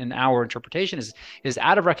in our interpretation, is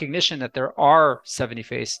out of recognition that there are 70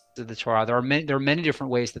 faces of the Torah. There are many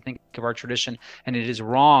different ways to think of our tradition, and it is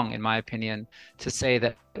wrong, in my opinion, to say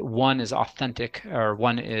that one is authentic or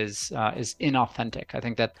one is inauthentic. I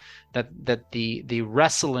think that the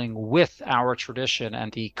wrestling with our tradition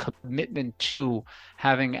and the commitment to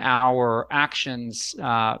having our actions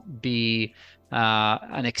be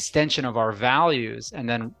an extension of our values, and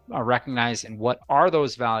then recognizing what are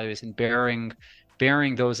those values and bearing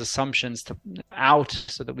those assumptions out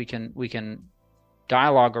so that we can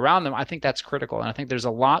dialogue around them. I think that's critical. And I think there's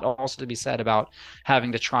a lot also to be said about having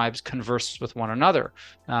the tribes converse with one another,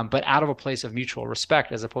 but out of a place of mutual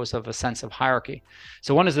respect as opposed to a sense of hierarchy.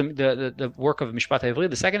 So one is the work of Mishpat Ivri.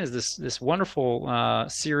 The second is this wonderful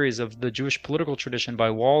series of the Jewish political tradition by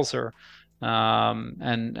Walzer,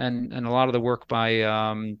 and a lot of the work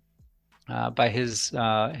by his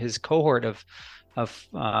cohort of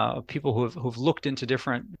people who've looked into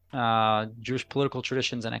different Jewish political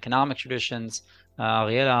traditions and economic traditions.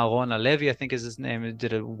 Ariel Beery, I think is his name,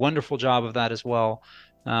 did a wonderful job of that as well.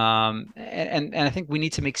 And I think we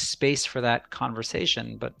need to make space for that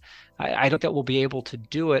conversation, but I don't think that we'll be able to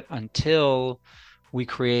do it until we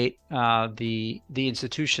create the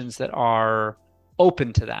institutions that are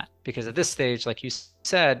open to that. Because at this stage, like you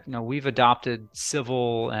said, we've adopted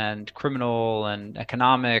civil and criminal and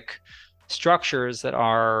economic structures that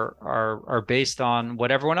are based on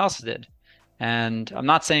what everyone else did. And I'm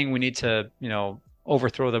not saying we need to,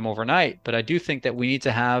 overthrow them overnight, but I do think that we need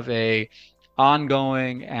to have a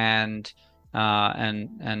ongoing and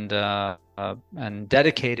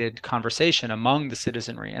dedicated conversation among the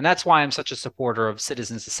citizenry. And that's why I'm such a supporter of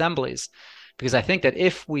citizens' assemblies, because I think that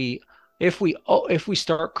if we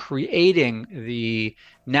start creating the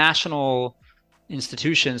national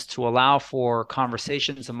institutions to allow for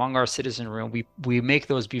conversations among our citizenry, and we make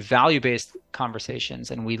those be value-based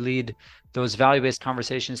conversations, and we lead those value-based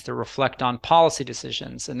conversations to reflect on policy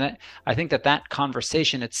decisions, and that I think that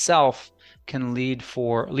conversation itself can lead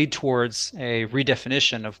towards a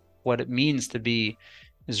redefinition of what it means to be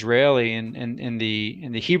Israeli in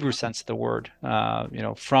the Hebrew sense of the word,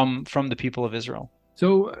 from the people of Israel.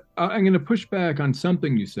 So I'm going to push back on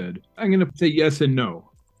something you said. I'm going to say yes and no.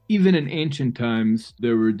 Even in ancient times,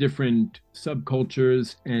 there were different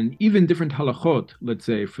subcultures and even different halachot, let's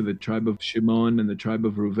say, for the tribe of Shimon and the tribe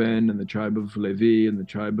of Reuven and the tribe of Levi and the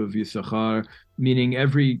tribe of Yisachar, meaning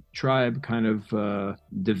every tribe kind of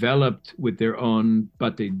developed with their own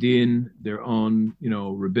batei din, their own,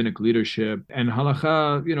 rabbinic leadership. And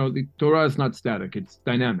halacha, the Torah is not static, it's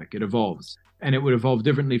dynamic, it evolves. And it would evolve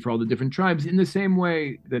differently for all the different tribes, in the same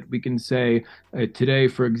way that we can say today,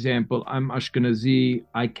 for example, I'm Ashkenazi,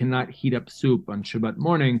 I cannot heat up soup on Shabbat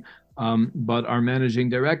morning, but our managing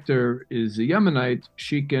director is a Yemenite,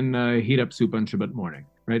 she can heat up soup on Shabbat morning,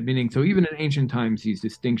 right? Meaning, so even in ancient times, these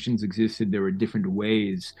distinctions existed. There were different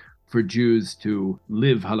ways for Jews to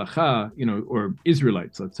live halakha, or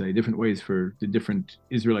Israelites, let's say, different ways for the different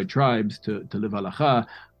Israelite tribes to live halakha.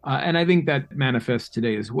 And I think that manifests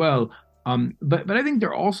today as well. But I think there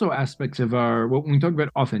are also aspects of when we talk about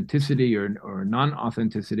authenticity or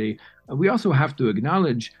non-authenticity, we also have to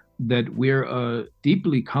acknowledge that we're a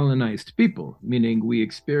deeply colonized people, meaning we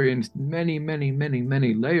experienced many, many, many,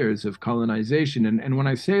 many layers of colonization. And when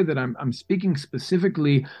I say that, I'm speaking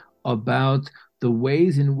specifically about the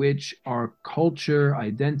ways in which our culture,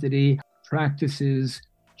 identity, practices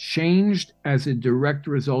changed as a direct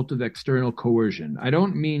result of external coercion. I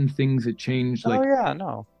don't mean things that changed Oh like. yeah,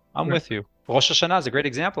 no, I'm Right. with you. Rosh Hashanah is a great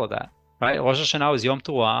example of that, right? Rosh Hashanah was Yom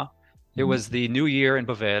Teruah. It Mhm. was the new year in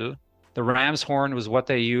Bavel. The ram's horn was what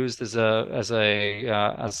they used as a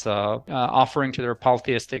offering to their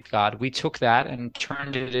polytheistic god. We took that and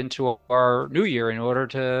turned it into our new year in order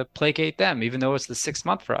to placate them, even though it's the 6th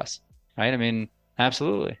month for us, right? I mean,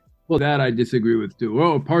 absolutely. Well, that I disagree with too.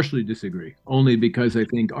 Well, partially disagree, only because I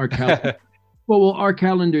think our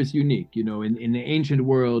calendar is unique. In the ancient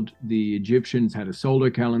world, the Egyptians had a solar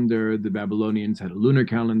calendar, the Babylonians had a lunar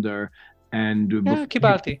calendar, and Yeah, before.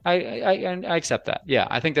 Kibalti. I accept that. Yeah,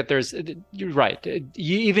 I think that you're right.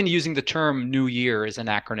 Even using the term New Year is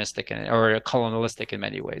anachronistic or colonialistic in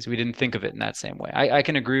many ways. We didn't think of it in that same way. I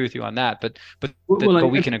can agree with you on that, Well, but I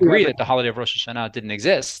we think can we have agree that the holiday of Rosh Hashanah didn't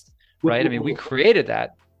exist, right? I mean, we well, created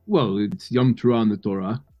that. it's Yom Teruah in the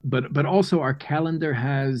Torah, but also our calendar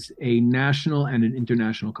has a national and an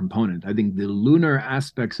international component. I think the lunar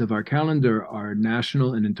aspects of our calendar are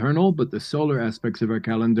national and internal, but the solar aspects of our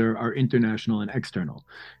calendar are international and external.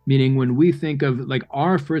 Meaning, when we think of like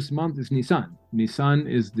our first month is Nisan. Nisan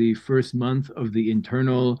is the first month of the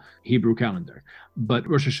internal Hebrew calendar, but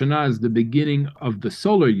Rosh Hashanah is the beginning of the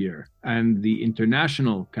solar year and the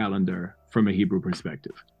international calendar from a Hebrew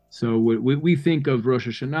perspective. So we think of Rosh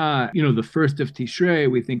Hashanah, the first of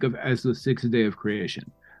Tishrei, we think of as the sixth day of creation,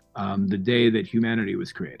 the day that humanity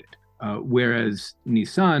was created. Whereas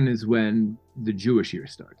Nisan is when the Jewish year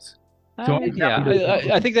starts. So I mean, yeah,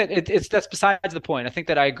 I think that that's besides the point. I think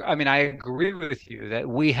that I mean, I agree with you that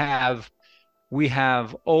we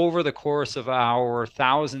have over the course of our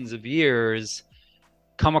thousands of years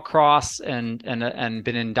come across and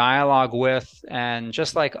been in dialogue with, and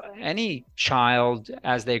just like any child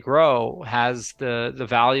as they grow has the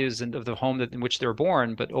values of the home in which they're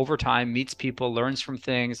born, but over time meets people, learns from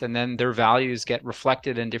things, and then their values get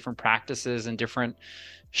reflected in different practices and different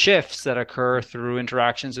shifts that occur through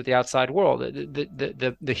interactions with the outside world.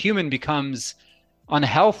 The human becomes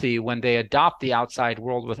unhealthy when they adopt the outside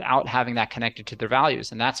world without having that connected to their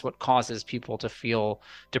values. And that's what causes people to feel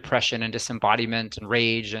depression and disembodiment and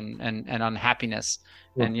rage and unhappiness.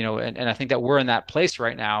 Sure. And I think that we're in that place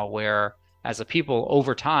right now where as a people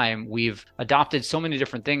over time, we've adopted so many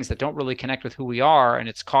different things that don't really connect with who we are. And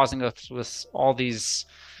it's causing us with all these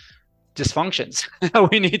dysfunctions that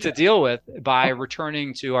we need to deal with by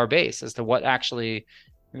returning to our base as to what actually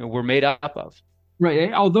we're made up of.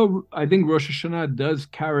 Right. Although I think Rosh Hashanah does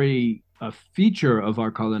carry a feature of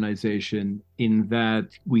our colonization in that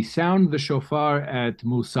we sound the shofar at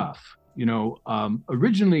Musaf.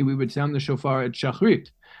 Originally we would sound the shofar at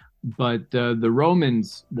Shachrit, but the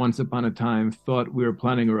Romans once upon a time thought we were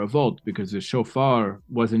planning a revolt because the shofar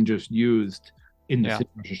wasn't just used in the Yeah. city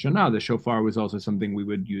of Rosh Hashanah. The shofar was also something we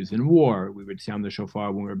would use in war. We would sound the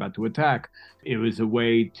shofar when we were about to attack. It was a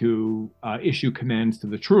way to issue commands to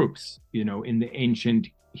the troops, in the ancient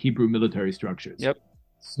Hebrew military structures. Yep.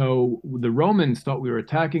 So the Romans thought we were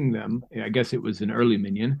attacking them. I guess it was an early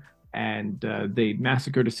minion, and they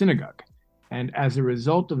massacred a synagogue. And as a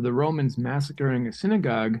result of the Romans massacring a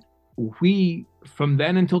synagogue, we, from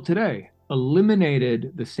then until today,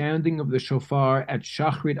 eliminated the sounding of the shofar at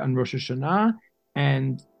Shachrit on Rosh Hashanah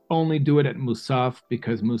and only do it at Musaf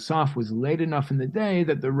because Musaf was late enough in the day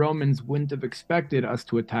that the Romans wouldn't have expected us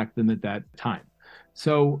to attack them at that time.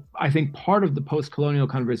 So I think part of the post-colonial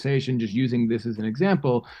conversation, just using this as an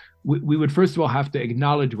example, we would first of all have to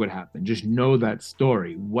acknowledge what happened, just know that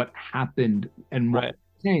story, what happened and what Right.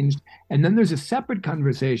 changed. And then there's a separate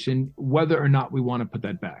conversation whether or not we want to put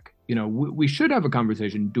that back. We should have a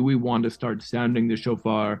conversation. Do we want to start sounding the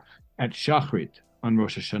shofar at Shachrit on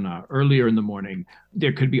Rosh Hashanah earlier in the morning?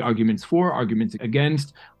 There could be arguments for, arguments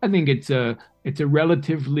against. I think it's a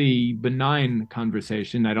relatively benign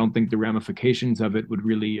conversation. I don't think the ramifications of it would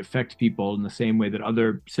really affect people in the same way that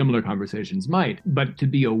other similar conversations might. But to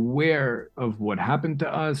be aware of what happened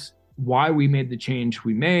to us, why we made the change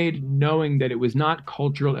we made, knowing that it was not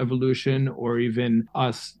cultural evolution or even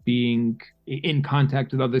us being in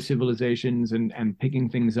contact with other civilizations and picking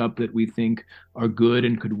things up that we think are good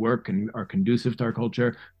and could work and are conducive to our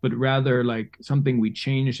culture, but rather like something we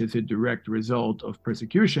changed as a direct result of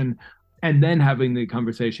persecution, and then having the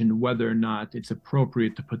conversation whether or not it's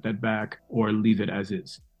appropriate to put that back or leave it as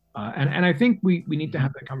is. And I think we need to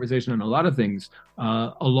have that conversation on a lot of things,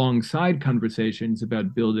 alongside conversations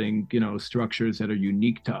about building, structures that are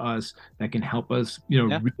unique to us, that can help us,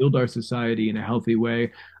 rebuild our society in a healthy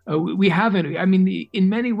way. We haven't, I mean, in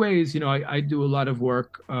many ways, I do a lot of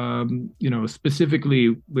work,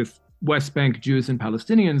 specifically with West Bank Jews and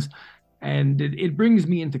Palestinians. And it brings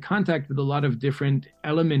me into contact with a lot of different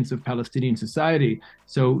elements of Palestinian society.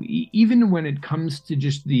 So even when it comes to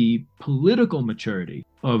just the political maturity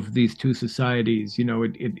of these two societies,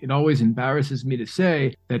 it always embarrasses me to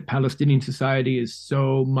say that Palestinian society is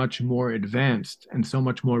so much more advanced and so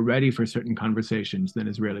much more ready for certain conversations than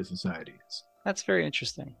Israeli society is. That's very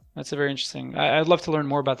interesting. That's a very interesting. I'd love to learn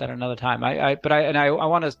more about that another time. I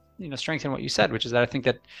want to strengthen what you said, which is that I think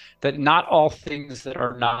that not all things that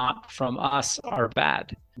are not from us are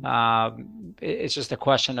bad. It's just a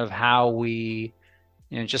question of how we,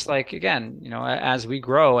 just like again, as we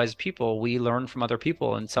grow as people, we learn from other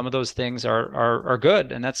people, and some of those things are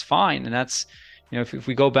good, and that's fine. And that's, if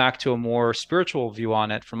we go back to a more spiritual view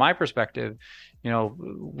on it, from my perspective,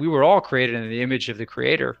 we were all created in the image of the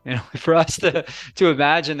Creator. For us to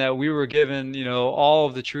imagine that we were given, all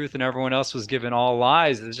of the truth and everyone else was given all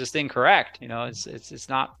lies is just incorrect. It's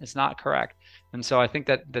not correct. And so I think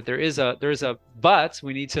that there is a but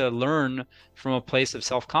we need to learn from a place of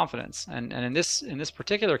self-confidence. And in this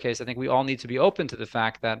particular case, I think we all need to be open to the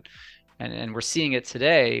fact that, and we're seeing it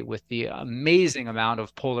today with the amazing amount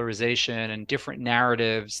of polarization and different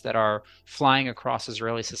narratives that are flying across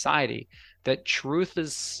Israeli society, that truth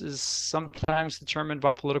is sometimes determined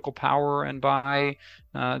by political power and by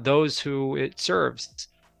those who it serves.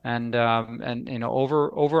 And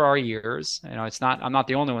over our years, I'm not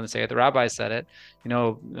the only one to say it. The rabbis said it.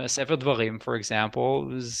 Sefer Dvarim, for example,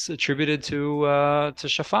 was attributed to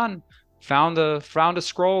Shaphan. Found a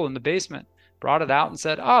scroll in the basement, brought it out and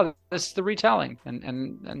said, "Oh, this is the retelling."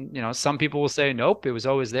 And some people will say, "Nope, it was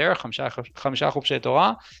always there."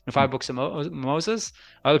 Torah, the 5 books of Moses.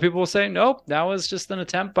 Other people will say, "Nope, that was just an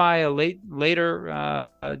attempt by a later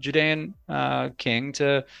Judean king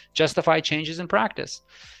to justify changes in practice."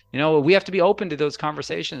 We have to be open to those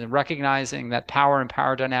conversations and recognizing that power and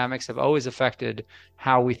power dynamics have always affected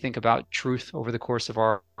how we think about truth over the course of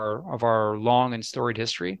our long and storied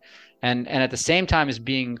history. And at the same time as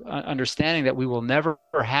being understanding that we will never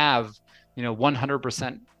have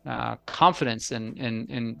 100% confidence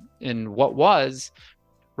in what was,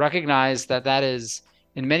 recognize that is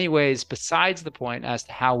in many ways besides the point as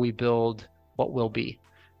to how we build what will be.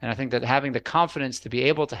 And I think that having the confidence to be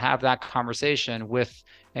able to have that conversation with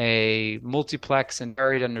a multiplex and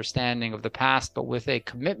varied understanding of the past, but with a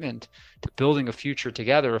commitment to building a future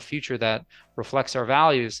together, a future that reflects our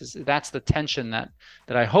values, that's the tension that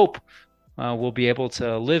I hope we'll be able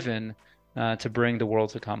to live in to bring the world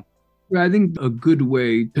to come. I think a good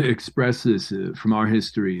way to express this from our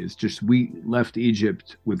history is just we left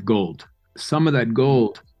Egypt with gold. Some of that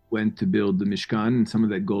gold went to build the Mishkan, and some of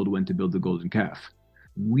that gold went to build the golden calf.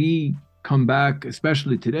 We come back,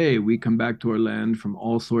 especially today, we come back to our land from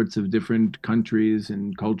all sorts of different countries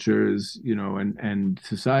and cultures, and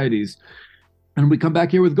societies. And we come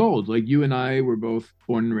back here with gold. Like you and I were both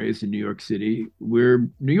born and raised in New York City. We're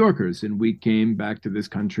New Yorkers, and we came back to this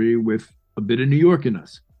country with a bit of New York in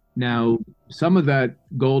us. Now, some of that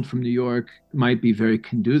gold from New York might be very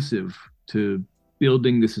conducive to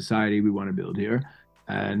building the society we want to build here,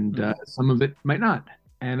 and some of it might not.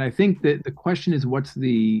 And I think that the question is, what's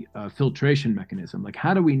the filtration mechanism? Like,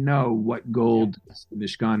 how do we know what gold is the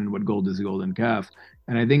Mishkan and what gold is the golden calf?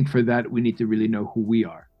 And I think for that, we need to really know who we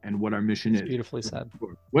are and what our mission is. Beautifully said.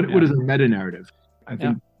 What is our meta narrative? I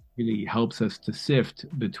think really helps us to sift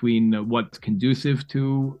between what's conducive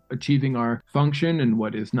to achieving our function and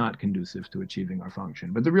what is not conducive to achieving our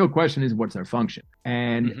function. But the real question is, what's our function?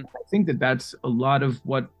 And I think that that's a lot of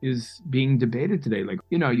what is being debated today. Like,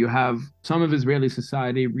 you have some of Israeli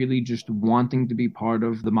society really just wanting to be part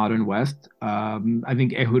of the modern West. I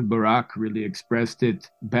think Ehud Barak really expressed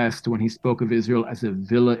it best when he spoke of Israel as a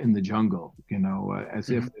villa in the jungle, as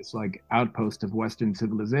if it's like outpost of Western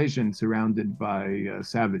civilization surrounded by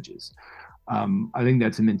savages. I think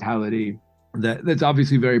that's a mentality That's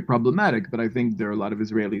obviously very problematic, but I think there are a lot of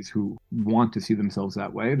Israelis who want to see themselves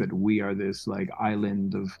that way, that we are this like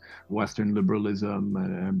island of Western liberalism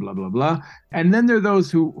and blah blah blah. And then there are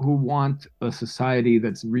those who want a society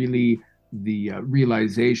that's really the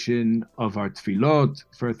realization of our tefillot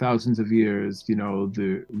for thousands of years,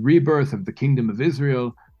 the rebirth of the kingdom of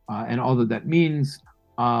Israel, and all that that means.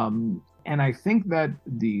 And I think that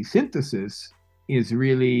the synthesis is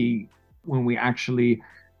really when we actually,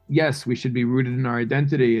 yes, we should be rooted in our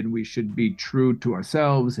identity and we should be true to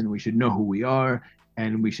ourselves and we should know who we are.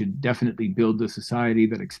 And we should definitely build a society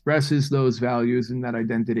that expresses those values and that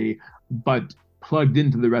identity, but plugged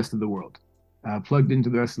into the rest of the world, plugged into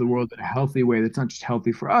the rest of the world in a healthy way that's not just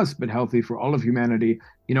healthy for us, but healthy for all of humanity.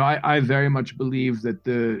 I very much believe that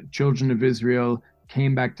the children of Israel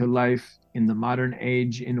came back to life in the modern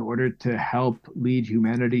age in order to help lead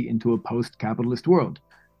humanity into a post-capitalist world,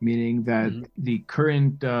 meaning that the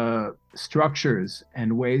current structures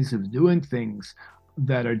and ways of doing things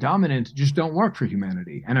that are dominant just don't work for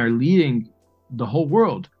humanity and are leading the whole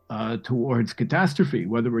world towards catastrophe,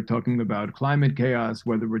 whether we're talking about climate chaos,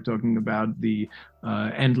 whether we're talking about the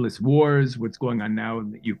endless wars, what's going on now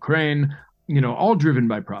in Ukraine, all driven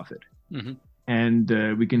by profit. Mm-hmm.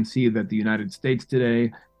 And we can see that the United States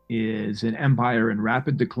today is an empire in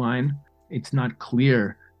rapid decline. It's not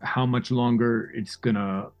clear how much longer it's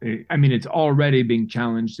gonna. I mean, it's already being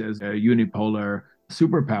challenged as a unipolar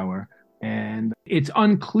superpower, and it's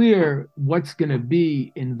unclear what's gonna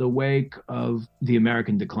be in the wake of the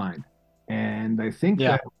American decline. And I think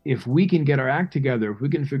that if we can get our act together, if we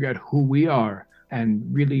can figure out who we are and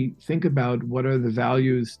really think about what are the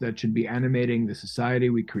values that should be animating the society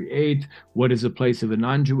we create, what is the place of a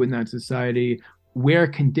non-Jew in that society, where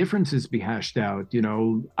can differences be hashed out?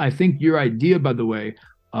 I think your idea, by the way,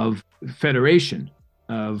 of federation,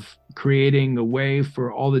 of creating a way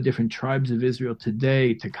for all the different tribes of Israel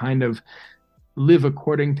today to kind of live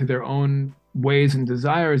according to their own ways and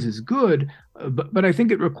desires is good, but I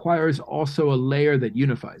think it requires also a layer that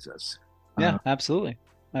unifies us. Yeah, absolutely.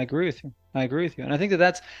 I agree with you. And I think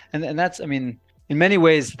that's, and that's, I mean, in many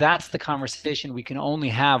ways, that's the conversation we can only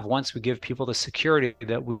have once we give people the security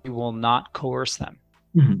that we will not coerce them,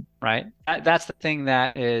 right? That's the thing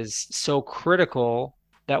that is so critical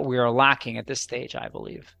that we are lacking at this stage, I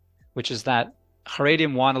believe, which is that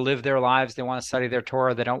Haredim want to live their lives. They want to study their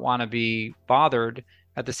Torah. They don't want to be bothered.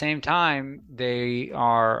 At the same time, they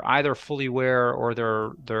are either fully aware or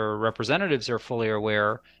their representatives are fully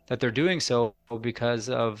aware that they're doing so because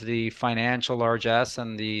of the financial largesse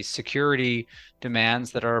and the security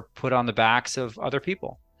demands that are put on the backs of other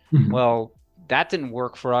people. Well, that didn't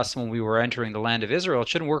work for us when we were entering the land of Israel. It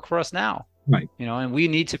shouldn't work for us now. Right. And we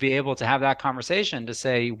need to be able to have that conversation to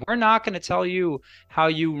say, we're not going to tell you how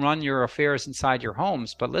you run your affairs inside your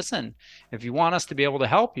homes. But listen, if you want us to be able to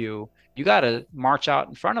help you, you got to march out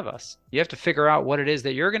in front of us. You have to figure out what it is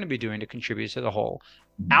that you're going to be doing to contribute to the whole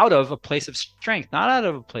out of a place of strength, not out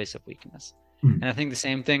of a place of weakness. And I think the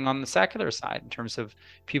same thing on the secular side in terms of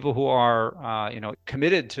people who are,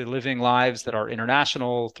 committed to living lives that are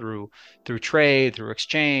international through trade, through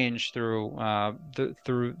exchange, through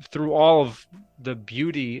all of the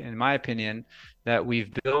beauty, in my opinion, that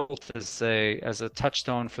we've built as a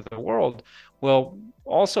touchstone for the world. Well,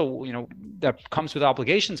 also, that comes with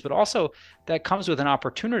obligations, but also that comes with an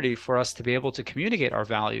opportunity for us to be able to communicate our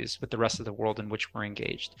values with the rest of the world in which we're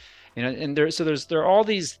engaged. And there are all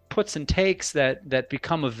these puts and takes that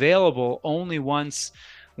become available only once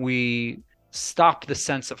we stop the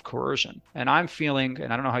sense of coercion. And I'm feeling,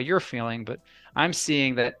 and I don't know how you're feeling, but I'm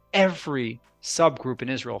seeing that every subgroup in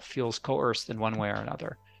Israel feels coerced in one way or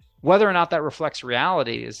another. Whether or not that reflects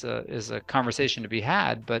reality is a conversation to be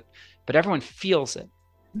had, but everyone feels it.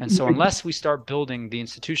 And so unless we start building the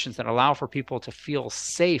institutions that allow for people to feel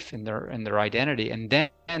safe in their identity and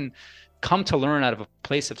then come to learn out of a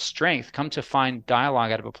place of strength, come to find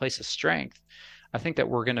dialogue out of a place of strength, I think that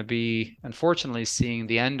we're going to be, unfortunately, seeing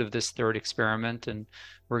the end of this third experiment, and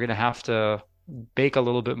we're going to have to bake a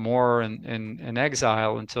little bit more in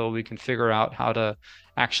exile until we can figure out how to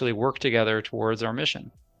actually work together towards our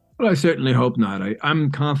mission. Well, I certainly hope not.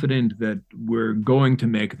 I'm confident that we're going to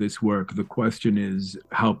make this work. The question is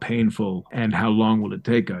how painful and how long will it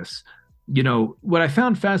take us? What I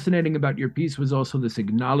found fascinating about your piece was also this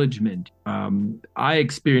acknowledgement. I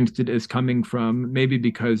experienced it as coming from maybe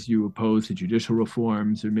because you oppose the judicial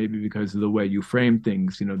reforms, or maybe because of the way you frame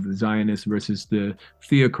things, the Zionists versus the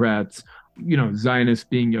theocrats, Zionists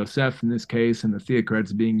being Yosef in this case, and the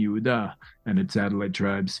theocrats being Yehuda and its satellite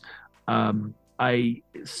tribes. I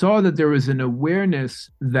saw that there was an awareness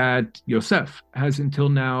that Yosef has until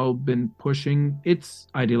now been pushing its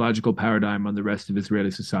ideological paradigm on the rest of Israeli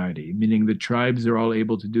society, meaning the tribes are all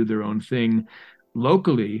able to do their own thing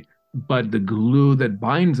locally, but the glue that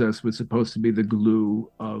binds us was supposed to be the glue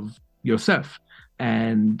of Yosef.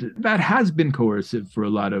 And that has been coercive for a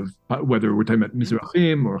lot of, whether we're talking about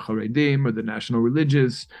Mizrahim or Haredim or the national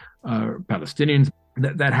religious Palestinians,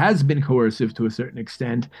 that has been coercive to a certain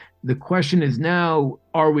extent. The question is now,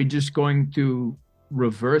 are we just going to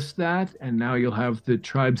reverse that? And now you'll have the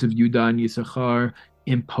tribes of Judah and Yisachar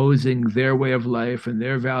imposing their way of life and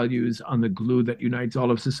their values on the glue that unites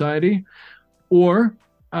all of society? Or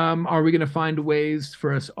are we going to find ways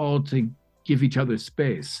for us all to give each other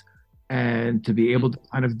space and to be able to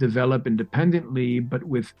kind of develop independently, but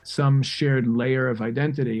with some shared layer of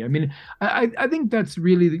identity? I mean, I think that's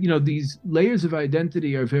really, these layers of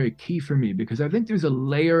identity are very key for me, because I think there's a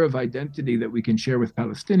layer of identity that we can share with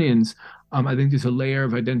Palestinians. I think there's a layer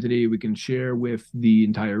of identity we can share with the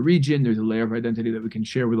entire region. There's a layer of identity that we can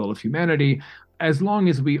share with all of humanity, as long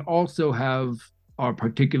as we also have our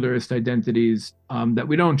particularist identities that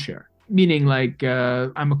we don't share. Meaning, like,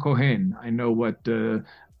 I'm a Kohen. I know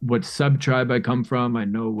what sub-tribe I come from. I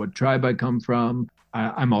know what tribe I come from.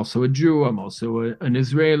 I'm also a Jew. I'm also an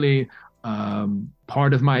Israeli.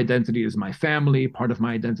 Part of my identity is my family. Part of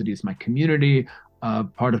my identity is my community.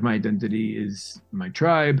 Part of my identity is my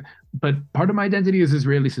tribe. But part of my identity is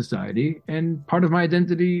Israeli society. And part of my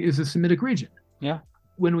identity is a Semitic region. Yeah.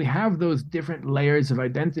 When we have those different layers of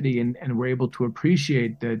identity, and we're able to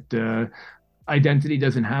appreciate that identity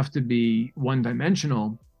doesn't have to be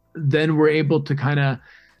one-dimensional, then we're able to kind of,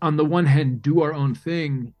 on the one hand, do our own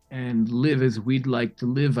thing and live as we'd like to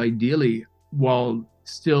live ideally, while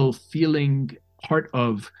still feeling part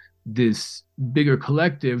of this bigger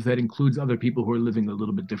collective that includes other people who are living a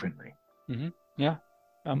little bit differently. Mm-hmm. Yeah,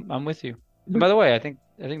 I'm with you. And by the way, I think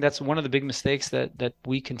that's one of the big mistakes that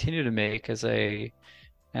we continue to make as a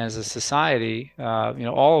society.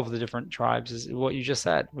 All of the different tribes, is what you just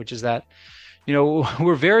said, which is that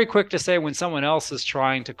we're very quick to say when someone else is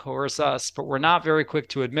trying to coerce us, but we're not very quick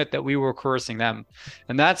to admit that we were coercing them.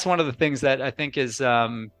 And that's one of the things that I think is,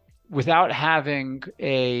 without having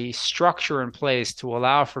a structure in place to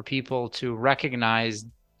allow for people to recognize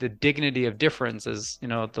the dignity of difference, as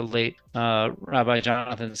the late Rabbi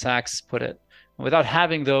Jonathan Sachs put it, without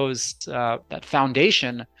having that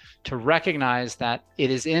foundation to recognize that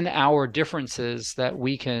it is in our differences that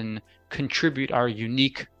we can contribute our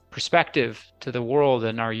unique perspective to the world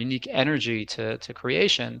and our unique energy to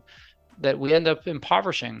creation, that we end up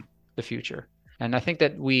impoverishing the future. And I think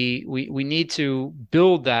that we need to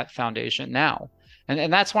build that foundation now.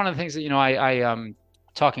 And that's one of the things that, I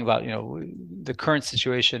talking about, the current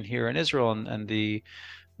situation here in Israel, and the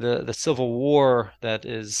civil war that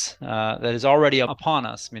is already upon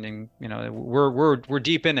us, meaning, we're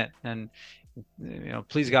deep in it, and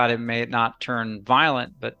please God, may it not turn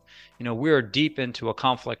violent, but we're deep into a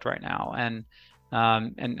conflict right now, and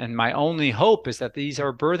my only hope is that these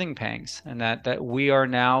are birthing pangs, and that we are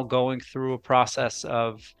now going through a process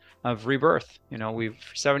of rebirth. We've,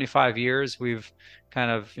 for 75 years, we've kind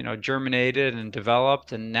of germinated and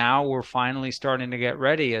developed, and now we're finally starting to get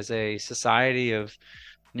ready as a society of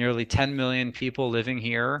nearly 10 million people living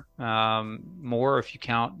here, more if you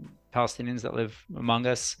count Palestinians that live among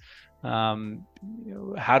us.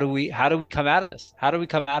 How do we come out of this? How do we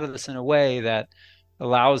come out of this in a way that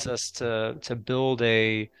allows us to build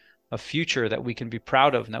a future that we can be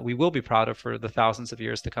proud of, and that we will be proud of for the thousands of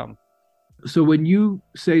years to come? So when you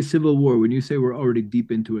say civil war, when you say we're already deep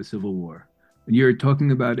into a civil war, you're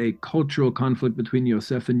talking about a cultural conflict between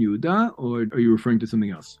Yosef and Yehuda, or are you referring to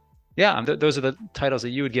something else? Yeah, those are the titles that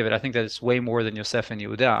you would give it. I think that it's way more than Yosef and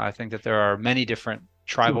Yehuda. I think that there are many different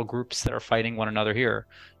tribal groups that are fighting one another here.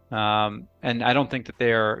 And I don't think that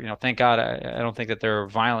they're, thank God, I don't think that they're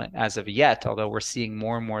violent as of yet, although we're seeing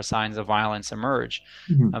more and more signs of violence emerge.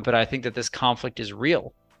 Mm-hmm. But I think that this conflict is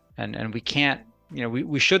real, and we can't,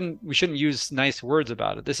 we shouldn't use nice words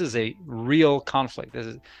about it. This is a real conflict.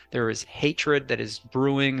 There is hatred that is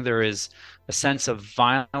brewing. There is a sense of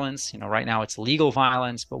violence. Right now it's legal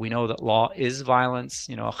violence, but we know that law is violence.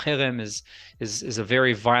 A cherem is a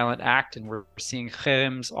very violent act, and we're seeing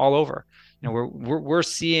cherems all over. We're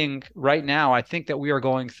seeing right now, I think that we are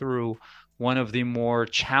going through one of the more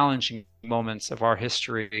challenging moments of our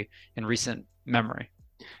history in recent memory.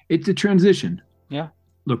 It's a transition. Yeah.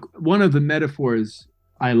 Look, one of the metaphors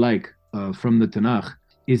I like from the Tanakh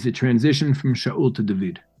is a transition from Shaul to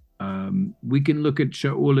David. We can look at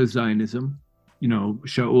Shaul as Zionism.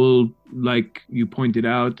 Shaul, like you pointed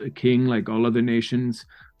out, a king like all other nations,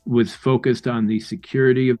 was focused on the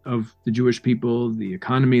security of the Jewish people, the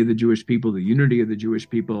economy of the Jewish people, the unity of the Jewish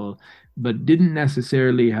people, but didn't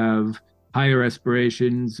necessarily have higher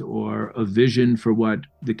aspirations or a vision for what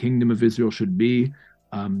the kingdom of Israel should be.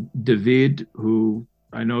 David, who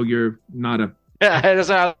I know you're not a That's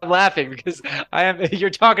why I'm laughing, because you're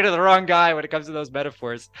talking to the wrong guy when it comes to those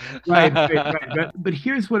metaphors. right. But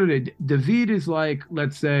here's what it is. David is like,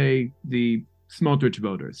 let's say, the Smotrich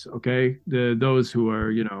voters, okay? Those who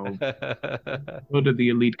are, go to the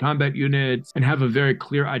elite combat units and have a very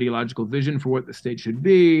clear ideological vision for what the state should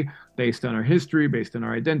be, based on our history, based on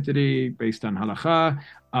our identity, based on halacha.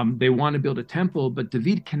 They want to build a temple, but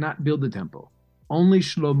David cannot build a temple. Only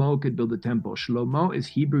Shlomo could build a temple. Shlomo is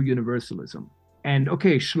Hebrew universalism. And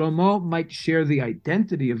okay, Shlomo might share the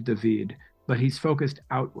identity of David, but he's focused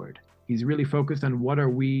outward. He's really focused on what are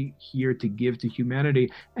we here to give to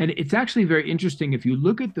humanity. And it's actually very interesting if you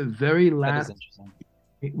look at the very last,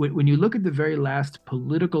 when you look at the very last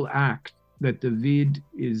political act that David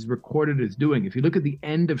is recorded as doing, if you look at the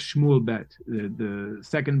end of Shmuel Bet, the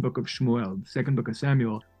second book of Shmuel, the second book of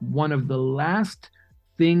Samuel, one of the last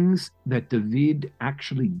things that David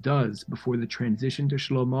actually does before the transition to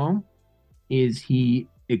Shlomo is he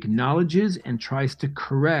acknowledges and tries to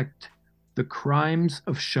correct the crimes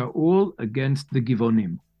of Shaul against the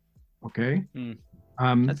Givonim. Okay?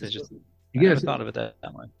 That's interesting. I never thought of it that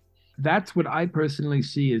way. That's what I personally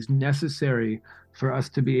see is necessary for us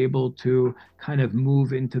to be able to kind of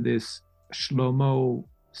move into this Shlomo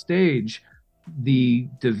stage. The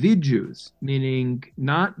David Jews, meaning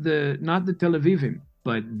not the Tel Avivim,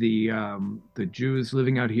 but the Jews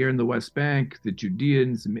living out here in the West Bank, the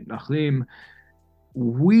Judeans, the Mitnachlim,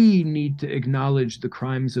 we need to acknowledge the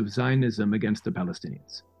crimes of Zionism against the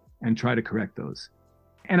Palestinians and try to correct those.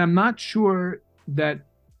 And I'm not sure that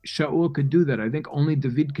Shaul could do that. I think only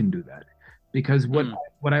David can do that. Because what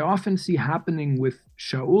I often see happening with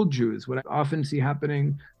Shaul Jews, what I often see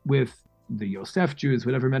happening with the Yosef Jews,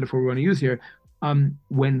 whatever metaphor we want to use here,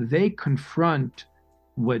 when they confront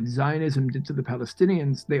what Zionism did to the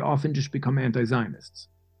Palestinians, they often just become anti-Zionists.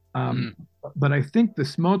 But I think the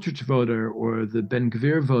Smotrich voter or the Ben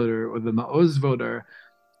Gvir voter or the Maoz voter,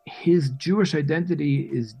 his Jewish identity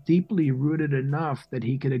is deeply rooted enough that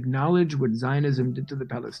he can acknowledge what Zionism did to the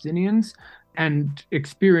Palestinians and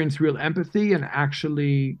experience real empathy and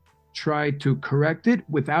actually try to correct it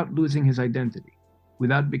without losing his identity,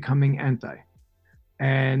 without becoming anti.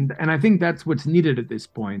 And I think that's what's needed at this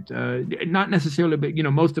point. Not necessarily, but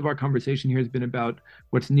most of our conversation here has been about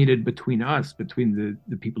what's needed between us, between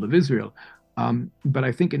the people of Israel. But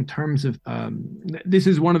I think in terms of this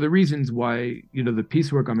is one of the reasons why the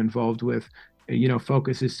peace work I'm involved with,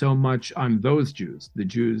 focuses so much on those Jews, the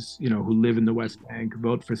Jews who live in the West Bank,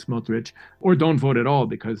 vote for Smotrich, or don't vote at all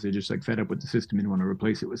because they're just like fed up with the system and want to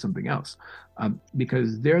replace it with something else,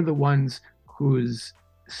 because they're the ones whose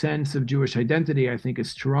sense of Jewish identity, I think, is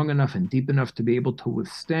strong enough and deep enough to be able to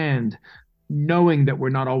withstand knowing that we're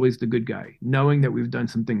not always the good guy, knowing that we've done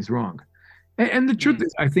some things wrong. And the truth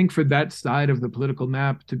is, I think for that side of the political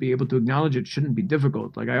map to be able to acknowledge it shouldn't be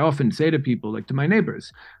difficult. Like I often say to people, like to my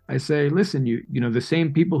neighbors, I say, listen, the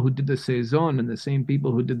same people who did the Saison and the same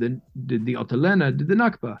people who did the Otelena did the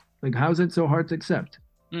Nakba. Like, how's it so hard to accept?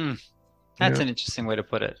 That's an interesting way to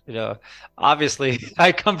put it. Obviously,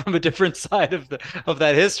 I come from a different side of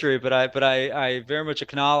that history, but I very much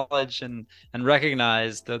acknowledge and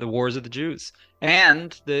recognize the wars of the Jews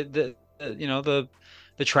and the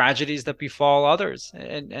tragedies that befall others.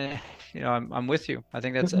 And I'm with you. I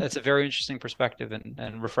think that's a very interesting perspective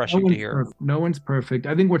and refreshing to hear. No one's perfect.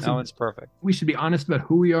 I think no one's perfect. We should be honest about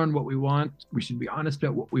who we are and what we want. We should be honest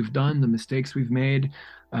about what we've done, the mistakes we've made.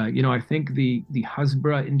 I think the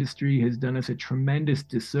Hasbara industry has done us a tremendous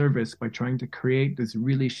disservice by trying to create this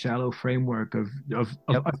really shallow framework of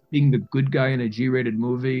us being the good guy in a G-rated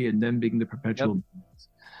movie and then being the perpetual.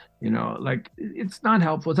 It's not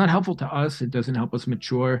helpful. It's not helpful to us. It doesn't help us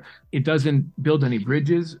mature. It doesn't build any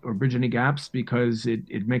bridges or bridge any gaps because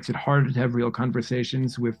it makes it harder to have real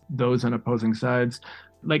conversations with those on opposing sides.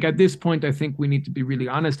 Like at this point, I think we need to be really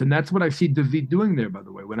honest. And that's what I see David doing there, by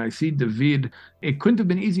the way. When I see David, it couldn't have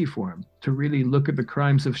been easy for him to really look at the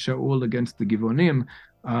crimes of Shaul against the Givonim.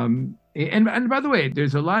 And by the way,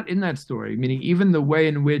 there's a lot in that story, meaning even the way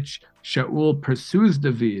in which Shaul pursues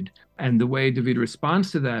David and the way David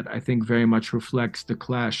responds to that, I think very much reflects the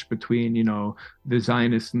clash between, the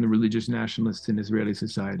Zionists and the religious nationalists in Israeli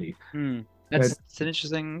society. That's an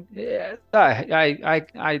interesting. Yeah,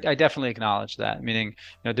 I definitely acknowledge that. Meaning,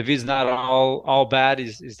 David's not all bad.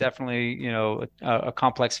 He's definitely a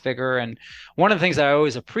complex figure. And one of the things that I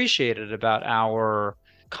always appreciated about our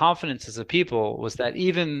confidence as a people was that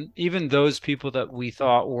even those people that we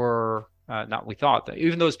thought were not we thought that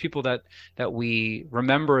even those people that we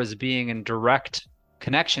remember as being in direct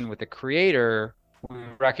connection with the Creator, we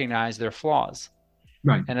recognize their flaws.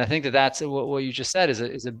 Right. And I think that that's what you just said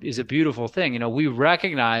is a beautiful thing. You know, we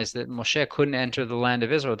recognize that Moshe couldn't enter the land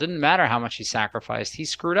of Israel. It didn't matter how much he sacrificed. He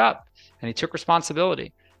screwed up and he took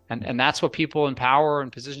responsibility. And that's what people in power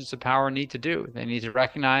and positions of power need to do. They need to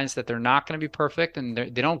recognize that they're not going to be perfect and they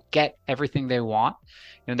don't get everything they want.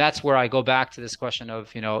 And that's where I go back to this question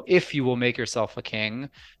of, if you will make yourself a king,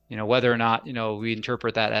 whether or not, we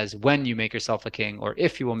interpret that as when you make yourself a king or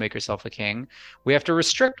if you will make yourself a king, we have to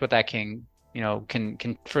restrict what that king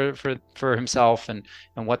can for himself and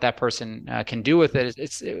what that person can do with it.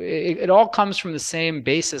 It all comes from the same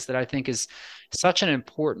basis that I think is such an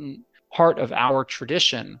important part of our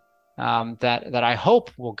tradition, that I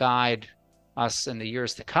hope will guide us in the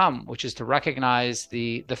years to come, which is to recognize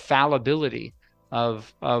the fallibility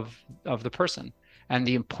of the person and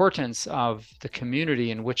the importance of the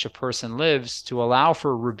community in which a person lives to allow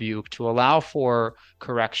for rebuke, to allow for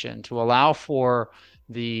correction, to allow for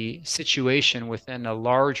the situation within a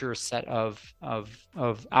larger set of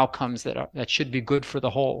outcomes that should be good for the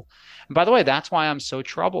whole. And by the way, that's why I'm so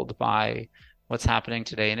troubled by what's happening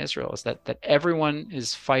today in Israel, is that everyone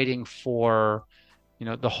is fighting for,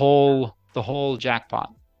 the whole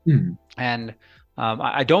jackpot. Mm. And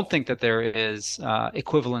I don't think that there is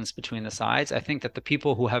equivalence between the sides. I think that the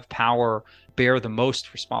people who have power bear the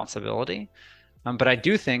most responsibility. But I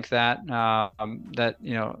do think that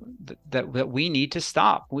that we need to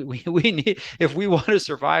stop. We need, if we want to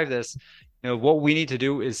survive this, what we need to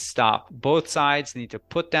do is stop. Both sides need to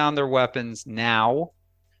put down their weapons now.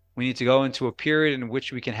 We need to go into a period in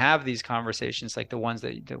which we can have these conversations like the one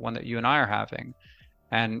that you and I are having.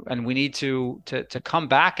 And we need to come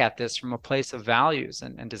back at this from a place of values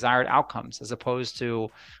and desired outcomes, as opposed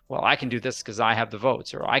to, well, I can do this because I have the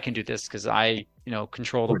votes, or I can do this because I,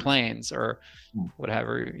 control the planes, or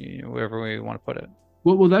whatever, wherever we want to put it.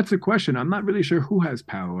 Well, that's a question. I'm not really sure who has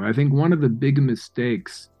power. I think one of the big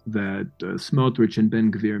mistakes that Smotrich and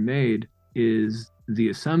Ben Gvir made is the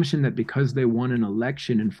assumption that because they won an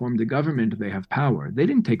election and formed a government, they have power. They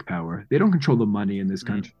didn't take power. They don't control the money in this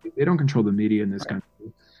country. They don't control the media in this country.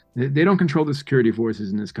 They don't control the security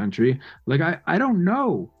forces in this country. Like, I don't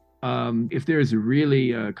know if there's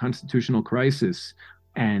really a constitutional crisis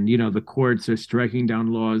and, the courts are striking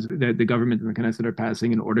down laws that the government and the Knesset are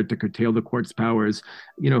passing in order to curtail the court's powers.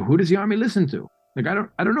 Who does the army listen to? Like,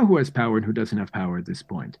 I don't know who has power and who doesn't have power at this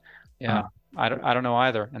point. Yeah. I don't know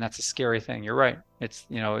either, and that's a scary thing. You're right. It's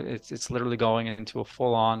it's literally going into a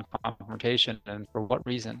full-on confrontation, and for what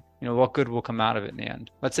reason? What good will come out of it in the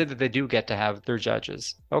end? Let's say that they do get to have their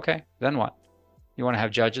judges. Okay, then what? You want to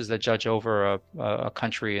have judges that judge over a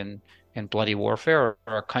country in bloody warfare,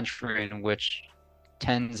 or a country in which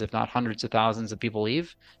tens, if not hundreds of thousands of people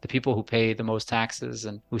leave, the people who pay the most taxes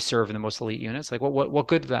and who serve in the most elite units? Like, what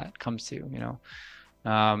good that comes to?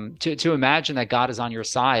 To imagine that God is on your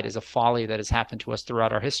side is a folly that has happened to us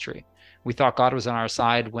throughout our history. We thought God was on our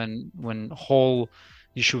side when whole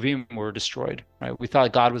yeshuvim were destroyed, right? We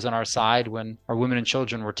thought God was on our side when our women and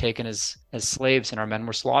children were taken as slaves and our men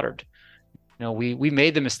were slaughtered. We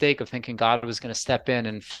made the mistake of thinking God was going to step in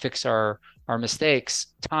and fix our mistakes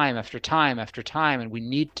time after time after time, and we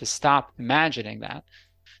need to stop imagining that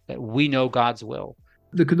we know God's will.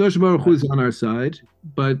 The Kadosh Baruch Hu is on our side,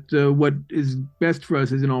 but what is best for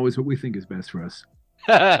us isn't always what we think is best for us.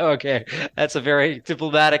 Okay, that's a very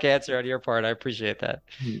diplomatic answer on your part. I appreciate that.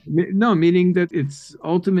 No, meaning that it's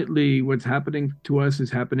ultimately what's happening to us is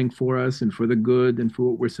happening for us and for the good and for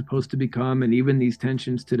what we're supposed to become. And even these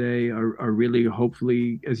tensions today are really,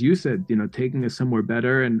 hopefully, as you said, taking us somewhere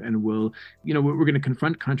better. And we'll, we're going to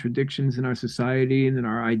confront contradictions in our society and in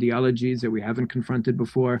our ideologies that we haven't confronted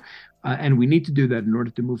before. And we need to do that in order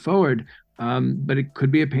to move forward. But it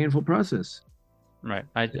could be a painful process. Right.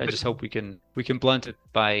 I just hope we can blunt it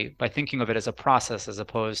by thinking of it as a process as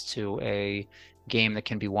opposed to a game that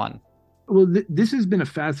can be won. Well, this has been a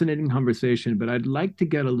fascinating conversation, but I'd like to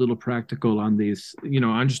get a little practical on these,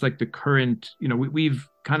 on just like the current, we've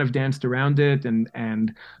kind of danced around it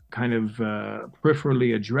and kind of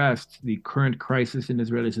peripherally addressed the current crisis in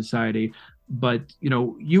Israeli society. But,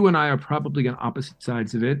 you and I are probably on opposite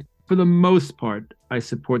sides of it. For the most part, I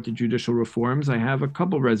support the judicial reforms. I have a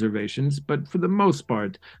couple reservations, but for the most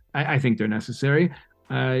part, I think they're necessary.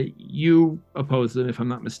 You oppose them, if I'm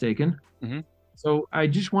not mistaken. Mm-hmm. So I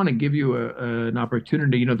just want to give you an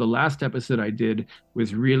opportunity. The last episode I did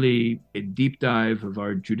was really a deep dive of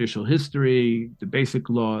our judicial history, the basic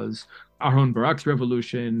laws, Aaron Barak's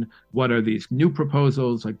revolution? What are these new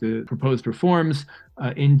proposals, like the proposed reforms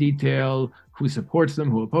in detail? Who supports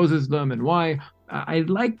them, who opposes them, and why? I'd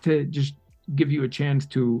like to just give you a chance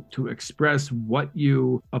to express what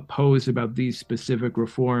you oppose about these specific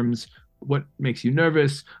reforms. What makes you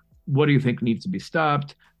nervous? What do you think needs to be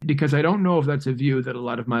stopped? Because I don't know if that's a view that a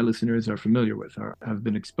lot of my listeners are familiar with or have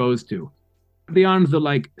been exposed to. Beyond the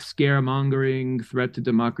like scaremongering, threat to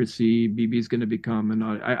democracy, Bibi's going to become, and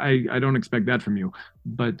I don't expect that from you.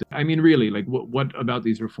 But I mean, really, like what about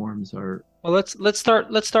these reforms are? Well, let's start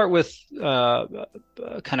with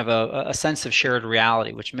kind of a sense of shared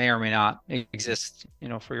reality, which may or may not exist,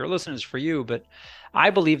 for your listeners, for you. But I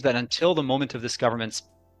believe that until the moment of this government's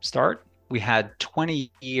start, we had 20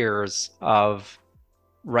 years of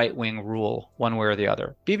right-wing rule, one way or the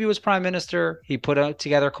other. Bibi was prime minister. He put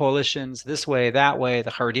together coalitions this way, that way.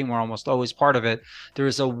 The Haredim were almost always part of it. There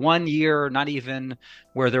was a 1 year, not even,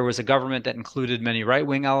 where there was a government that included many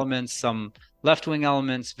right-wing elements, some left-wing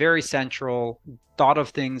elements, very central, thought of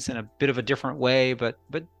things in a bit of a different way, but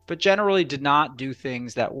generally did not do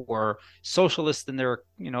things that were socialist in their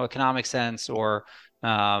economic sense, or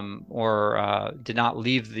did not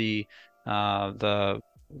leave the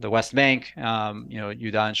West Bank,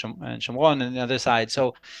 Yehuda and Shomron and the other side.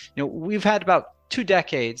 So, we've had about 2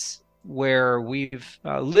 decades where we've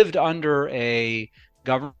lived under a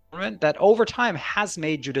government that over time has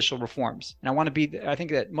made judicial reforms. And I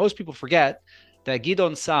think that most people forget that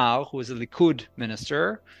Gideon Sa'ar, who was a Likud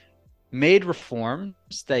minister, made reforms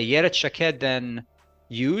that Ayelet Shaked then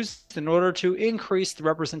used in order to increase the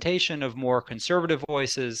representation of more conservative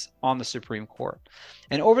voices on the Supreme Court.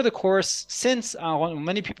 And over the course, since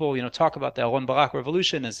many people talk about the Aaron Barak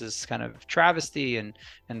revolution as this kind of travesty and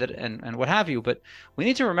what have you, but we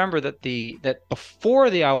need to remember that that before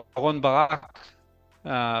the Aaron Barak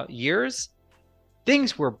years,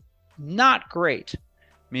 things were not great.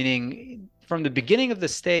 Meaning, from the beginning of the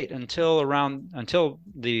state until the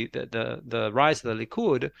rise of the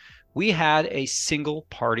Likud, we had a single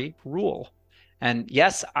party rule. And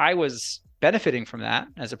yes, I was benefiting from that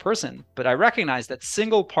as a person, but I recognize that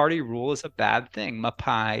single party rule is a bad thing.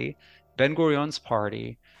 Mapai, Ben-Gurion's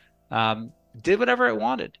party, did whatever it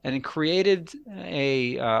wanted, and it created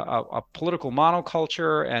a political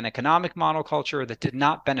monoculture and economic monoculture that did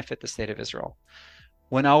not benefit the state of Israel.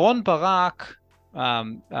 When Aaron Barak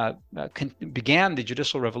began the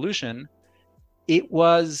judicial revolution, it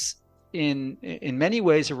was in many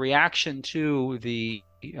ways a reaction to the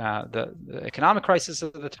economic crisis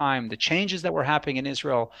of the time, the changes that were happening in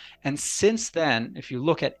Israel. And since then, if you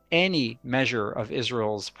look at any measure of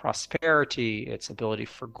Israel's prosperity, its ability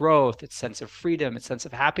for growth, its sense of freedom, its sense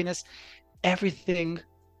of happiness, everything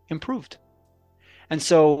improved. And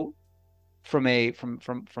so from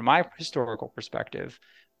my historical perspective,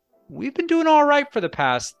 we've been doing all right for the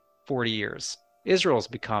past 40 years. Israel's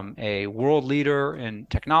become a world leader in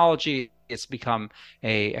technology. It's become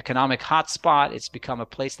an economic hotspot. It's become a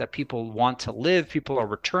place that people want to live. People are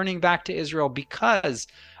returning back to Israel because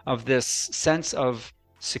of this sense of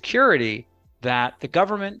security that the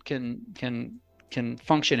government can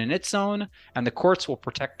function in its own, and the courts will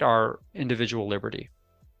protect our individual liberty.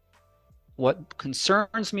 What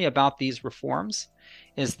concerns me about these reforms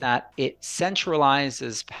is that it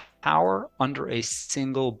centralizes power under a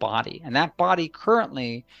single body. And that body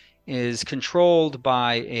currently is controlled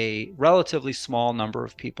by a relatively small number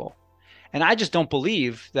of people. And I just don't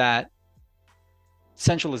believe that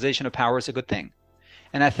centralization of power is a good thing.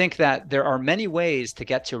 And I think that there are many ways to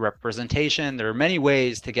get to representation. There are many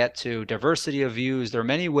ways to get to diversity of views. There are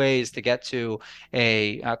many ways to get to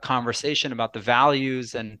a conversation about the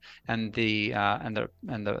values and the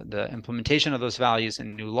implementation of those values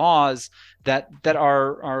in new laws that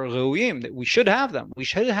are reuim, that we should have them. We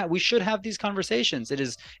should have these conversations. It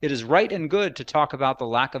is right and good to talk about the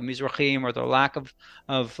lack of Mizrahim, or the lack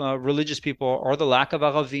of religious people, or the lack of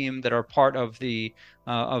Aravim that are part of the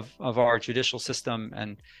of our judicial system,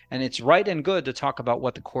 and it's right and good to talk about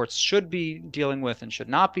what the courts should be dealing with and should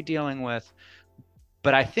not be dealing with.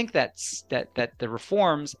 But I think that the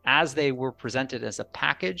reforms, as they were presented as a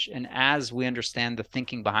package, and as we understand the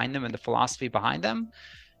thinking behind them and the philosophy behind them,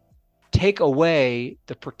 take away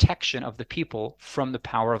the protection of the people from the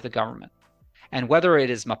power of the government. And whether it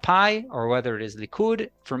is Mapai or whether it is Likud,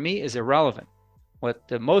 for me, is irrelevant. What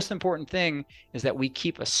the most important thing is that we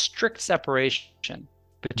keep a strict separation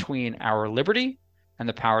between our liberty and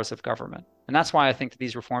the powers of government. And that's why I think that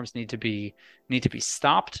these reforms need to be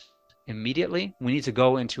stopped immediately. We need to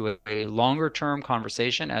go into a longer term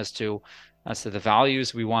conversation as to the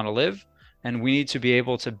values we want to live. And we need to be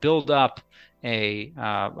able to build up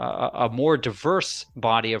a more diverse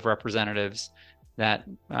body of representatives that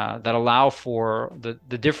allow for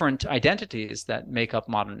the different identities that make up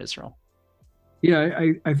modern Israel.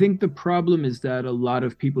 Yeah, I think the problem is that a lot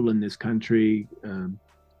of people in this country,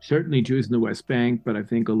 certainly Jews in the West Bank, but I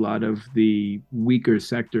think a lot of the weaker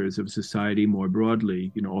sectors of society more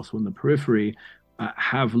broadly, also in the periphery,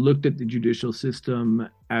 have looked at the judicial system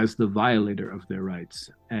as the violator of their rights.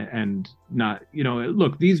 And not,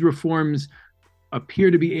 look, these reforms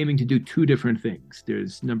appear to be aiming to do two different things.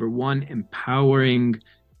 There's number one, empowering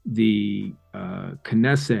the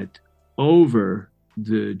Knesset over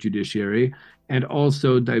the judiciary, and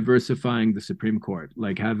also diversifying the Supreme Court,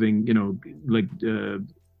 like having,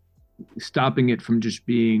 stopping it from just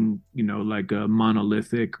being, like a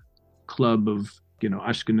monolithic club of,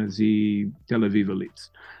 Ashkenazi Tel Aviv elites.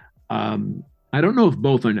 I don't know if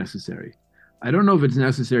both are necessary. I don't know if it's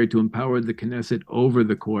necessary to empower the Knesset over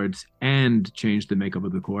the courts and change the makeup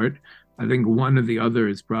of the court. I think one or the other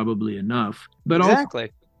is probably enough. But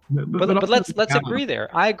exactly. Also, but let's agree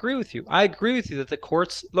there. I agree with you. I agree with you that the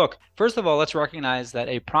courts look. First of all, let's recognize that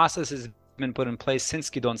a process has been put in place since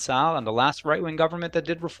Gideon Sa'ar and the last right-wing government that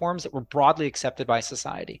did reforms that were broadly accepted by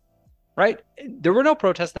society. Right? There were no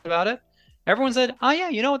protests about it. Everyone said, "Oh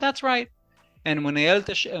yeah, that's right." And when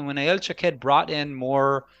Ayel Shaked brought in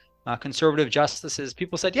more conservative justices,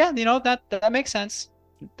 people said, "Yeah, that makes sense.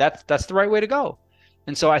 That's the right way to go."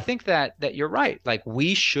 And so I think that you're right. Like,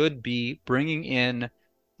 we should be bringing in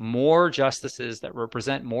more justices that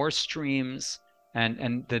represent more streams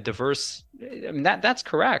and the diverse. I mean, that's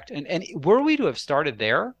correct. And were we to have started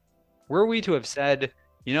there, were we to have said,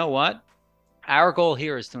 you know what, our goal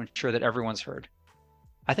here is to ensure that everyone's heard,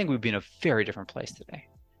 I think we'd be in a very different place today.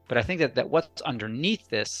 But I think that what's underneath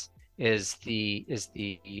this is the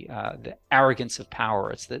arrogance of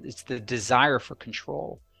power. It's the desire for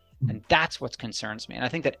control, and that's what concerns me. And I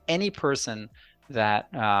think that any person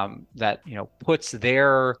that puts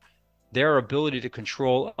their ability to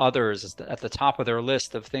control others at the top of their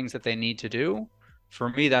list of things that they need to do, for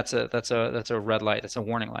me, that's a red light. That's a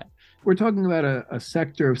warning light. We're talking about a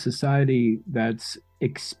sector of society that's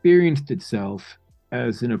experienced itself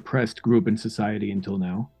as an oppressed group in society until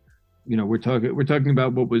now. We're talking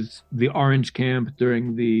about what was the Orange Camp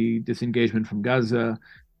during the disengagement from Gaza.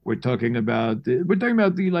 We're talking about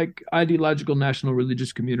the like ideological national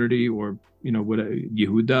religious community, or what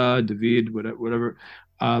Yehuda, David, whatever,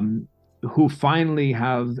 who finally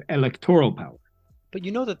have electoral power. But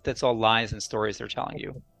that's all lies and stories they're telling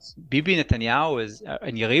you. Bibi Netanyahu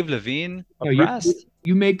and Yariv Levin oppressed.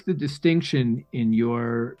 You make the distinction in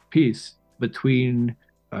your piece between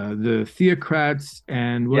the theocrats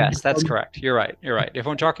and yes, that's correct. You're right. If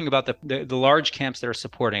I'm talking about the large camps that are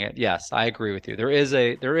supporting it, yes, I agree with you. There is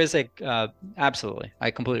a absolutely, I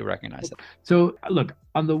completely recognize it. So look,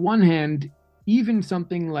 on the one hand, even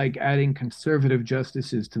something like adding conservative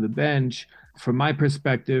justices to the bench, from my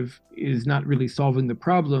perspective, is not really solving the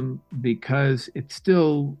problem, because it's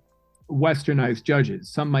still westernized judges.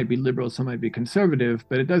 Some might be liberal, some might be conservative,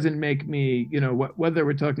 but it doesn't make me, whether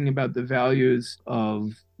we're talking about the values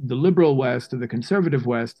of the liberal West or the conservative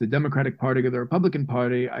West, the Democratic Party or the Republican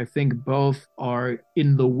Party, I think both are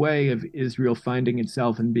in the way of Israel finding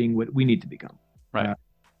itself and being what we need to become. Right.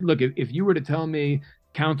 Look, if you were to tell me,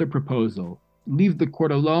 counter proposal, leave the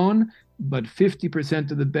court alone, but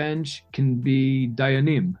 50% of the bench can be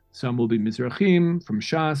Dayanim. Some will be Mizrahim from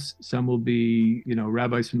Shas, some will be,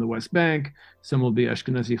 rabbis from the West Bank, some will be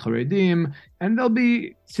Ashkenazi Haredim, and they'll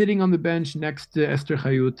be sitting on the bench next to Esther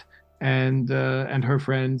Chayut and her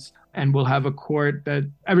friends, and we'll have a court that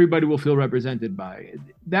everybody will feel represented by.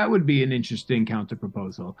 That would be an interesting counter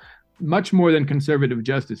proposal. Much more than conservative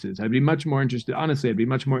justices. I'd be much more interested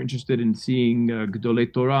in seeing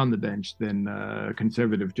Gedolei Torah on the bench than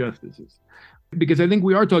conservative justices. Because I think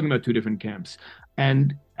we are talking about two different camps.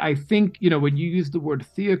 And I think, when you use the word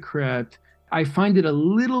theocrat, I find it a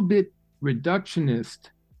little bit reductionist,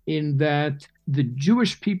 in that the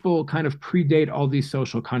Jewish people kind of predate all these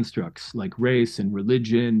social constructs like race and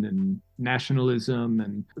religion and nationalism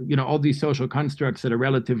and, all these social constructs that are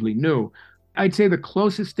relatively new. I'd say the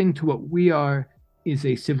closest thing to what we are is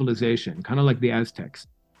a civilization, kind of like the Aztecs.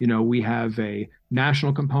 We have a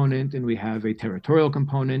national component, and we have a territorial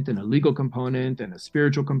component, and a legal component, and a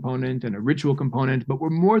spiritual component, and a ritual component, but we're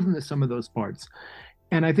more than the sum of those parts.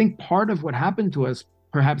 And I think part of what happened to us,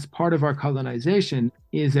 perhaps part of our colonization,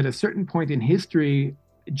 is at a certain point in history,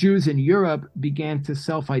 Jews in Europe began to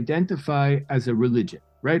self-identify as a religion,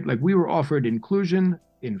 right? Like, we were offered inclusion,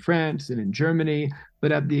 in France and in Germany,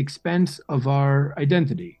 but at the expense of our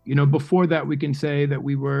identity. Before that, we can say that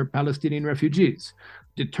we were Palestinian refugees,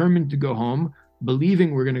 determined to go home,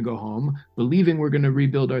 believing we're going to go home, believing we're going to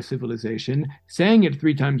rebuild our civilization, saying it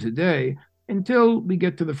 3 times a day until we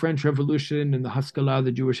get to the French Revolution and the Haskalah,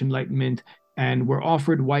 the Jewish Enlightenment, and we're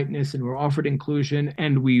offered whiteness and we're offered inclusion,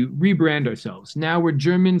 and we rebrand ourselves. Now we're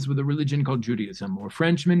Germans with a religion called Judaism, or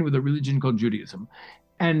Frenchmen with a religion called Judaism.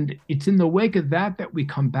 And it's in the wake of that that we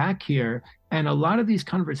come back here, and a lot of these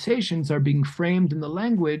conversations are being framed in the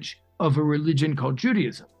language of a religion called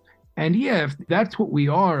Judaism. And yeah, if that's what we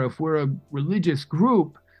are, if we're a religious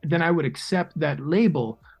group, then I would accept that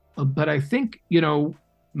label. But I think,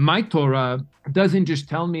 my Torah doesn't just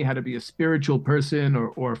tell me how to be a spiritual person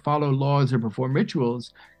or follow laws or perform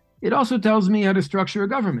rituals. It also tells me how to structure a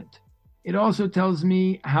government. It also tells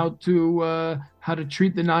me how to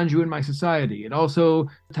treat the non-Jew in my society. It also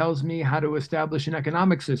tells me how to establish an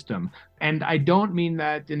economic system. And I don't mean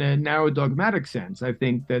that in a narrow dogmatic sense. I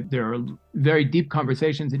think that there are very deep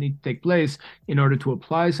conversations that need to take place in order to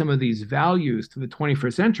apply some of these values to the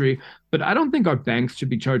 21st century. But I don't think our banks should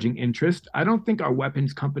be charging interest. I don't think our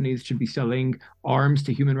weapons companies should be selling arms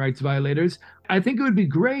to human rights violators. I think it would be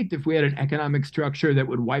great if we had an economic structure that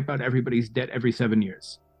would wipe out everybody's debt every 7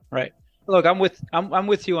 years. Right. Look, I'm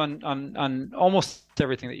with you on almost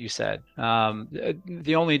everything that you said.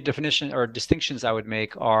 The only definition or distinctions I would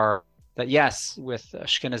make are that yes, with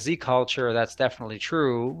Ashkenazi culture, that's definitely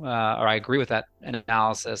true, or I agree with that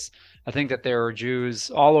analysis. I think that there are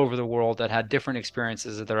Jews all over the world that had different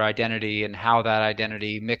experiences of their identity and how that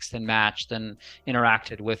identity mixed and matched and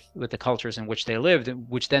interacted with the cultures in which they lived,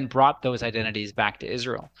 which then brought those identities back to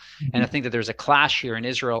Israel. Mm-hmm. And I think that there's a clash here in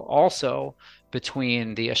Israel also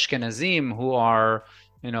between the Ashkenazim who are,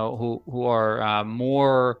 who are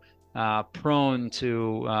more prone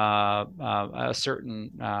to a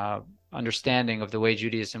certain understanding of the way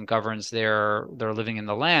Judaism governs their living in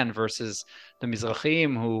the land versus the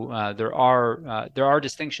Mizrahim, who there are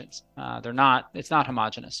distinctions. It's not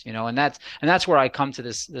homogenous, and that's where I come to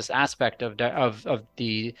this aspect of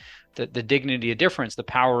the dignity of difference, the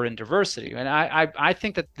power in diversity. And I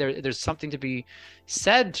think that there's something to be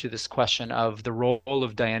said to this question of the role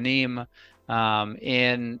of Dayanim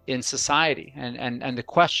in society, and the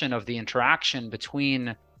question of the interaction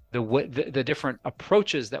between the different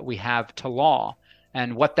approaches that we have to law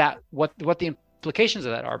and what the implications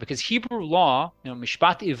of that are, because Hebrew law,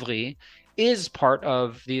 Mishpat Ivri, is part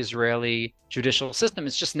of the Israeli judicial system.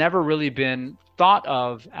 It's just never really been thought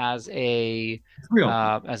of as a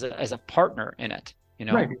partner in it,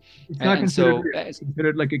 Right. It's not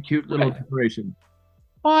considered like a cute little corporation.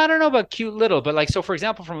 Well, I don't know about cute little, but so for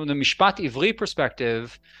example, from the Mishpat Ivri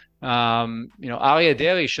perspective, Aryeh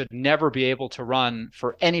Beery should never be able to run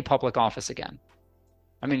for any public office again.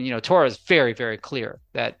 I mean, Torah is very, very clear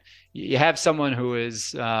that you have someone who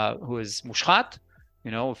is mushchat,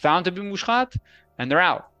 found to be mushchat, and they're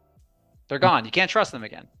out. They're gone. You can't trust them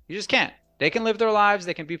again. You just can't. They can live their lives.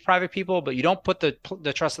 They can be private people, but you don't put the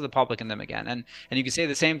trust of the public in them again. And you can say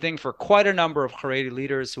the same thing for quite a number of Haredi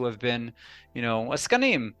leaders who have been,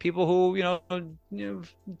 askanim, people who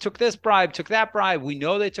took this bribe, took that bribe. We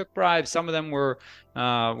know they took bribes. Some of them were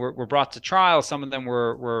brought to trial. Some of them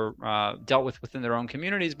were dealt with within their own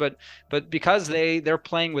communities. But because they're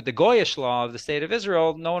playing with the Goyish law of the state of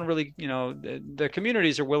Israel, no one really, the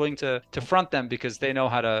communities are willing to front them because they know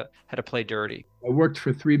how to play dirty. I worked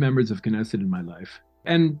for 3 members of Knesset in my life,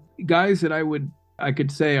 and guys that I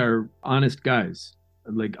could say are honest guys,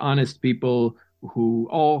 like honest people who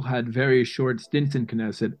all had very short stints in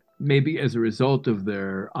Knesset, maybe as a result of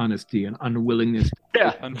their honesty and unwillingness.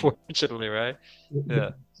 Yeah, unfortunately, right? Yeah.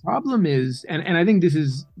 The problem is, and I think this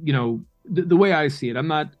is, the way I see it. I'm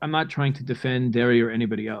not trying to defend Derry or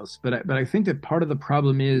anybody else, but I think that part of the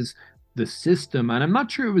problem is the system, and I'm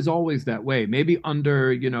not sure it was always that way. Maybe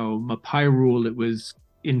under Mapai rule, it was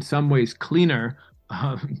in some ways cleaner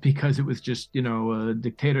because it was just a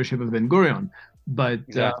dictatorship of Ben Gurion. But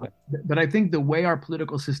exactly. But I think the way our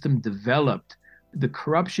political system developed, the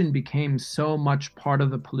corruption became so much part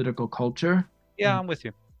of the political culture. Yeah, I'm with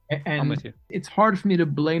you. And I'm with you. It's hard for me to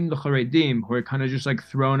blame the Haredim, who are kind of just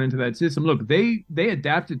thrown into that system. Look, they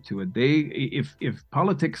adapted to it. If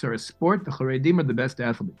politics are a sport, the Haredim are the best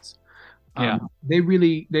athletes. Yeah. They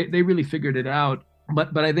really figured it out.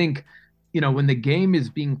 But I think, when the game is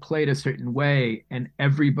being played a certain way and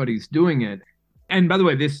everybody's doing it, and by the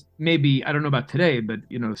way, this maybe, I don't know about today, but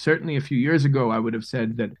certainly a few years ago, I would have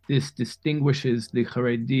said that this distinguishes the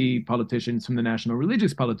Haredi politicians from the national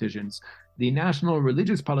religious politicians. The national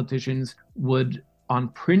religious politicians would on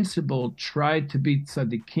principle, tried to be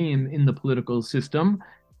tzaddikim in the political system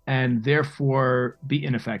and therefore be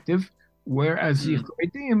ineffective. Whereas the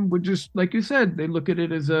Haredim would just, like you said, they look at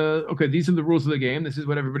it as okay, these are the rules of the game. This is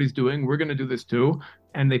what everybody's doing. We're going to do this too.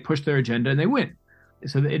 And they push their agenda and they win.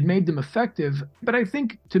 So it made them effective. But I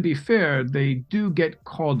think, to be fair, they do get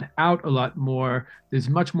called out a lot more. There's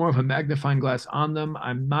much more of a magnifying glass on them.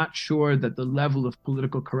 I'm not sure that the level of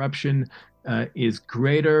political corruption is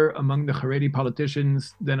greater among the Haredi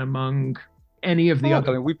politicians than among any of the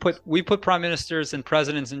other. I mean, we put prime ministers and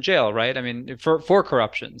presidents in jail, right? I mean, for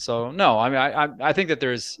corruption. So no, I mean, I think that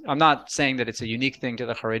there's. I'm not saying that it's a unique thing to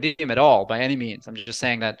the Haredim at all by any means. I'm just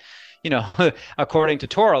saying that, according to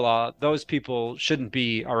Torah law, those people shouldn't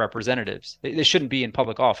be our representatives. They shouldn't be in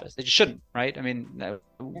public office. They just shouldn't, right? I mean,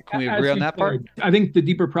 can we agree on that part? I think the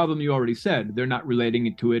deeper problem you already said, they're not relating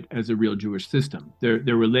it to it as a real Jewish system. They're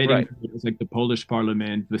relating to it as like the Polish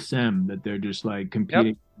parliament, the Sem, that they're just like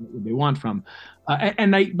competing what they want from.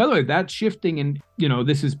 And by the way, that shifting, and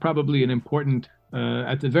this is probably an important,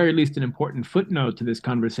 at the very least, an important footnote to this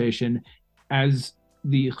conversation, as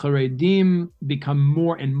the Haredim become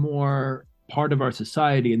more and more part of our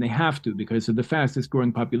society, and they have to because of the fastest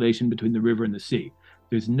growing population between the river and the sea.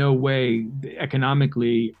 There's no way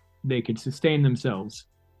economically they could sustain themselves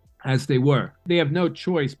as they were. They have no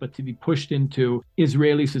choice but to be pushed into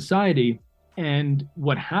Israeli society. And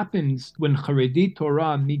what happens when Haredi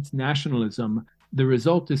Torah meets nationalism, the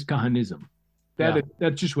result is Kahanism.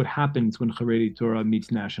 That's just what happens when Haredi Torah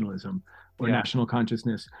meets nationalism or national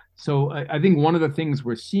consciousness. So I think one of the things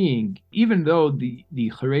we're seeing, even though the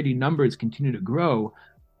Haredi numbers continue to grow,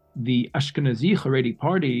 the Ashkenazi Haredi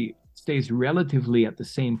party stays relatively at the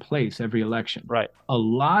same place every election. Right. A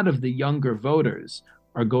lot of the younger voters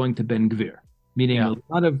are going to Ben Gvir, meaning a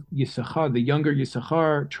lot of Yisachar, the younger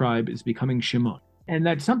Yisachar tribe, is becoming Shimon. And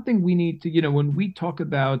that's something we need to, when we talk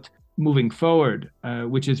about moving forward,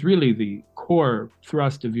 which is really the core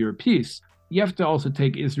thrust of your piece, you have to also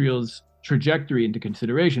take Israel's trajectory into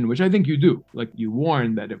consideration, which I think you do. Like you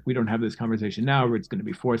warn that if we don't have this conversation now, it's going to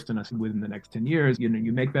be forced on us within the next 10 years. You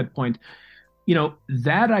make that point.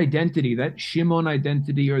 That identity, that Shimon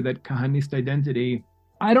identity or that Kahanist identity,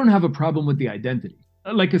 I don't have a problem with the identity.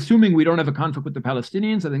 Like assuming we don't have a conflict with the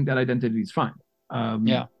Palestinians, I think that identity is fine.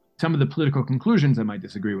 Some of the political conclusions I might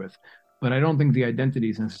disagree with, but I don't think the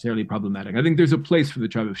identity is necessarily problematic. I think there's a place for the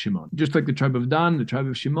tribe of Shimon. Just like the tribe of Dan, the tribe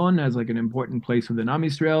of Shimon has like an important place within Am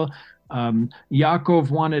Yisrael.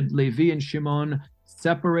 Yaakov wanted Levi and Shimon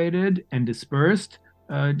separated and dispersed,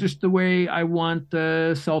 just the way I want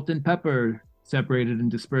salt and pepper separated and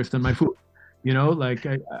dispersed on my food. I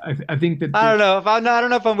think that I don't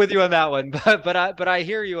know if I'm with you on that one, but I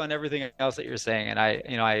hear you on everything else that you're saying, and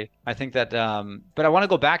I think that but I want to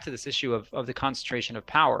go back to this issue of the concentration of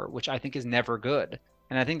power, which I think is never good,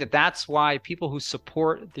 and I think that that's why people who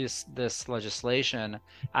support this legislation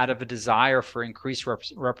out of a desire for increased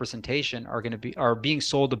representation are being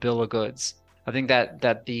sold a bill of goods. I think that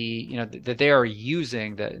that they are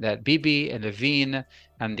using that Bibi and Levine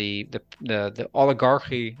and the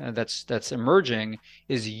oligarchy that's emerging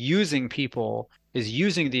is using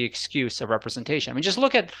the excuse of representation. I mean, just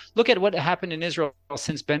look at what happened in Israel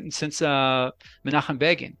since Menachem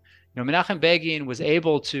Begin. Menachem Begin was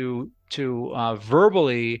able to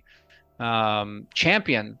verbally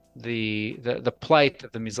champion the plight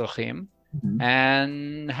of the Mizrahim. Mm-hmm.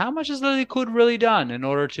 And how much has the Likud really done in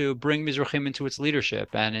order to bring Mizrahim into its leadership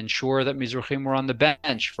and ensure that Mizrahim were on the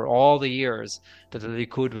bench for all the years that the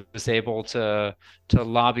Likud was able to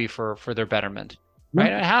lobby for their betterment? Right?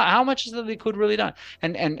 And how much has the Likud really done?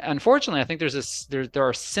 And unfortunately, I think there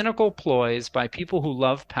are cynical ploys by people who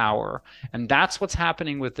love power, and that's what's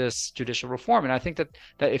happening with this judicial reform. And I think that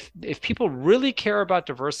if people really care about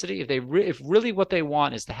diversity, if really what they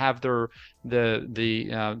want is to have their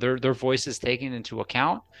voices taken into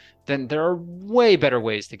account, then there are way better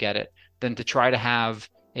ways to get it than to try to have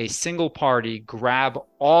a single party grab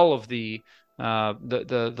all of the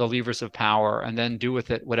levers of power and then do with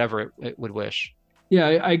it whatever it would wish.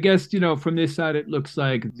 Yeah, I guess, from this side, it looks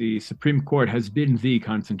like the Supreme Court has been the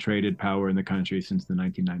concentrated power in the country since the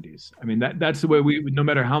 1990s. I mean, that's the way no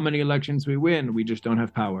matter how many elections we win, we just don't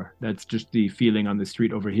have power. That's just the feeling on the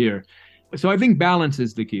street over here. So I think balance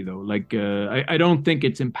is the key, though. Like, I don't think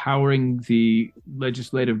it's empowering the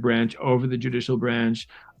legislative branch over the judicial branch.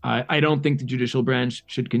 I don't think the judicial branch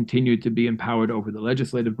should continue to be empowered over the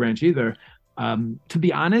legislative branch either. To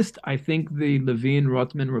be honest, I think the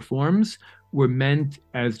Levine-Rothman reforms were meant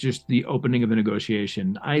as just the opening of a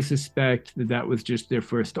negotiation. I suspect that was just their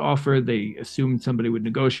first offer. They assumed somebody would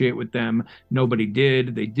negotiate with them. Nobody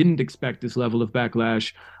did. They didn't expect this level of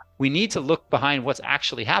backlash. we need to look behind what's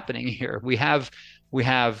actually happening here. We have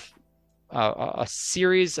a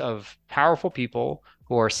series of powerful people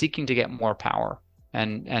who are seeking to get more power.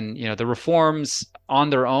 And the reforms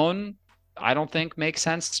on their own, I don't think make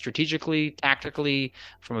sense strategically, tactically,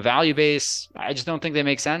 from a value base. I just don't think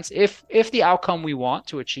they make sense. If the outcome we want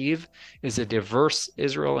to achieve is a diverse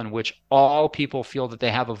Israel in which all people feel that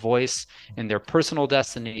they have a voice in their personal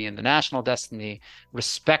destiny and the national destiny,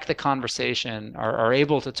 respect the conversation, are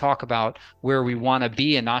able to talk about where we want to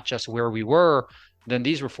be and not just where we were, then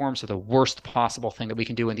these reforms are the worst possible thing that we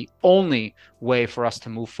can do. And the only way for us to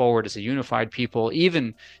move forward as a unified people,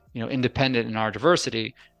 even independent in our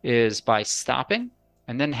diversity, is by stopping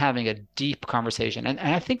and then having a deep conversation. And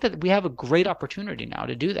I think that we have a great opportunity now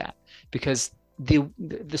to do that, because the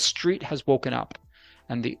street has woken up.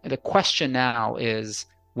 And the question now is,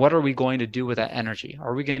 what are we going to do with that energy?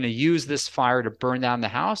 Are we going to use this fire to burn down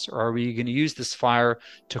the house, or are we going to use this fire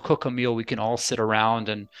to cook a meal we can all sit around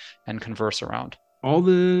and converse around? All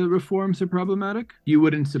the reforms are problematic. You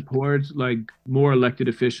wouldn't support like more elected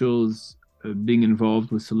officials being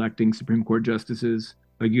involved with selecting Supreme Court justices.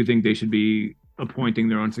 Like, you think they should be appointing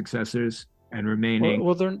their own successors and remaining.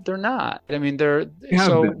 Well, they're not. I mean, they're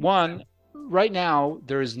so been. One, right now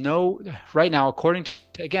there is no, right now, according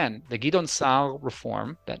to, again, the Gidon Sa'ar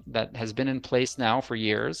reform that has been in place now for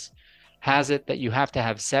years, has it that you have to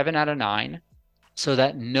have 7 out of 9, so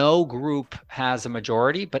that no group has a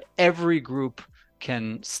majority, but every group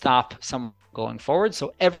can stop someone going forward.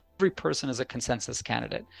 So every person is a consensus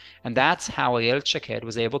candidate. And that's how Ayelet Shaked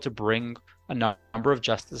was able to bring a number of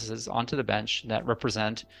justices onto the bench that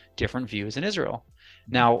represent different views in Israel.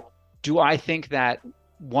 Now, do I think that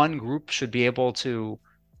one group should be able to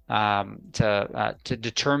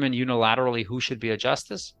determine unilaterally who should be a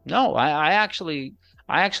justice? No, I actually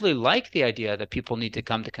like the idea that people need to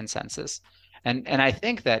come to consensus. And I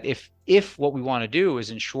think that if what we want to do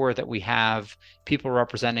is ensure that we have people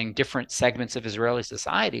representing different segments of Israeli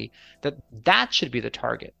society, that should be the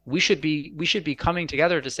target. We should be coming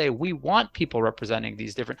together to say we want people representing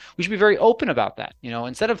these different. We should be very open about that,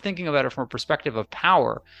 instead of thinking about it from a perspective of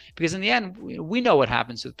power, because in the end we know what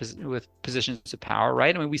happens with positions of power,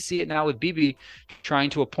 right? I mean, we see it now with Bibi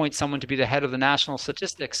trying to appoint someone to be the head of the National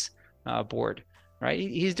Statistics Board. Right?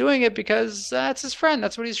 He's doing it because that's his friend.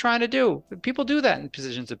 That's what he's trying to do. People do that in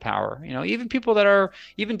positions of power. Even people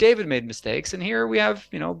even David made mistakes. And here we have,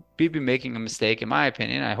 Bibi making a mistake, in my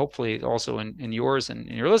opinion. I hopefully also in yours and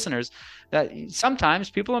in your listeners, that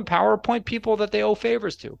sometimes people in power appoint people that they owe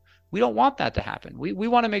favors to. We don't want that to happen. We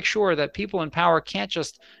want to make sure that people in power can't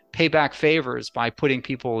just pay back favors by putting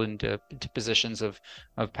people into positions of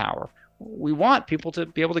power. We want people to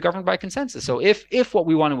be able to govern by consensus. So if what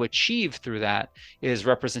we want to achieve through that is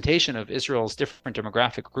representation of Israel's different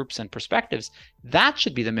demographic groups and perspectives, that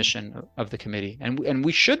should be the mission of the committee. And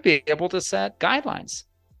we should be able to set guidelines.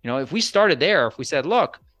 If we started there, if we said,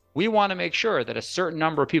 look, we want to make sure that a certain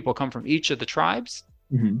number of people come from each of the tribes,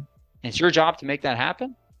 and it's your job to make that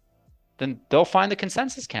happen, then they'll find the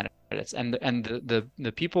consensus candidates, and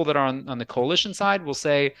the people that are on the coalition side will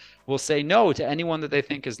say no to anyone that they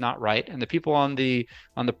think is not right, and the people on the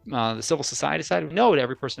civil society side will no to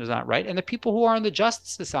every person who's not right, and the people who are on the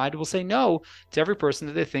justice side will say no to every person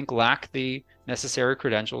that they think lack the necessary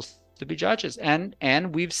credentials to be judges. And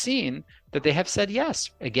we've seen that they have said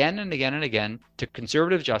yes again and again and again to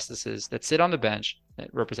conservative justices that sit on the bench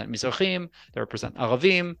that represent Mizrahim, that represent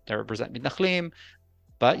Aravim, that represent Mitnachlim.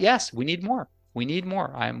 But yes, we need more. We need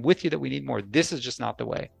more. I am with you that we need more. This is just not the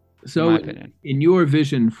way, so in my opinion. In your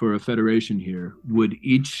vision for a federation here, would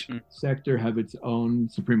each sector have its own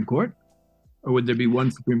Supreme Court? Or would there be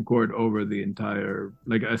one Supreme Court over the entire,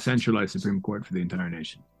 like a centralized Supreme Court for the entire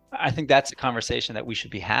nation? I think that's a conversation that we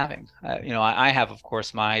should be having. I have, of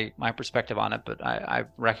course, my perspective on it, but I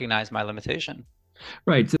recognize my limitation.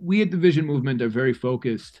 Right. So we at the Vision Movement are very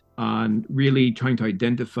focused on really trying to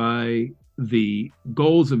identify the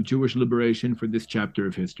goals of Jewish liberation for this chapter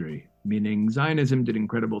of history, meaning Zionism did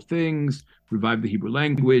incredible things, revived the Hebrew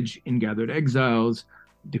language, ingathered exiles,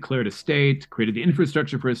 declared a state, created the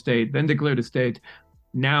infrastructure for a state, then declared a state.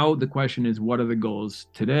 Now the question is, what are the goals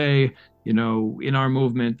today? In our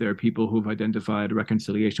movement, there are people who've identified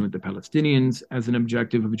reconciliation with the Palestinians as an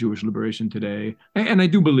objective of Jewish liberation today. And I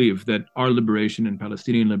do believe that our liberation and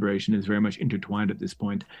Palestinian liberation is very much intertwined at this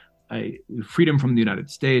point. Freedom from the United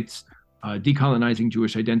States, decolonizing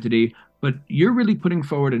Jewish identity. But you're really putting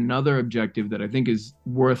forward another objective that I think is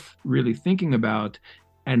worth really thinking about,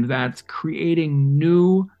 and that's creating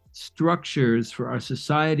new structures for our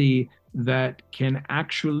society that can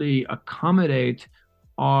actually accommodate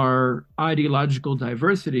our ideological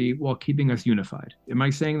diversity while keeping us unified. Am I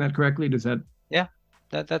saying that correctly? Does that? Yeah,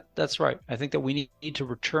 that's right. I think that we need to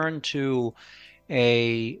return to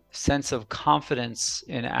a sense of confidence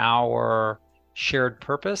in our shared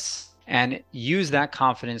purpose and use that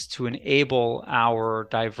confidence to enable our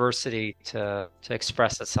diversity to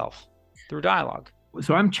express itself through dialogue.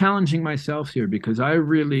 So I'm challenging myself here because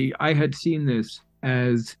I had seen this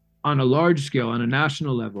as on a large scale, on a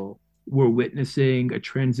national level, we're witnessing a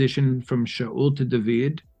transition from Shaul to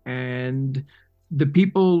David, and the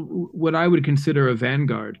people, what I would consider a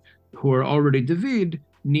vanguard, who are already David,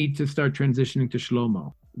 need to start transitioning to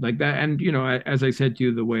Shlomo. Like that. And, as I said to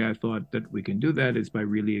you, the way I thought that we can do that is by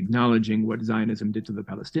really acknowledging what Zionism did to the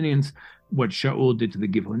Palestinians, what Shaul did to the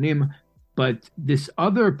Givonim, but this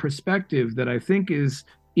other perspective that I think is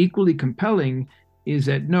equally compelling is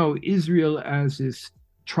that no, Israel as this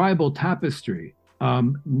tribal tapestry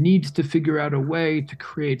needs to figure out a way to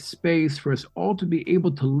create space for us all to be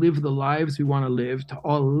able to live the lives we want to live, to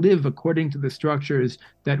all live according to the structures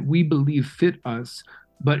that we believe fit us,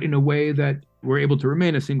 but in a way that we're able to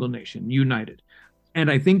remain a single nation, united.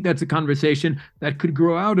 And I think that's a conversation that could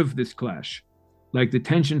grow out of this clash. Like the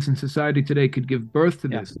tensions in society today could give birth to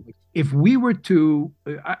this. Yeah. If we were to,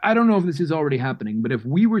 I don't know if this is already happening, but if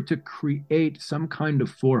we were to create some kind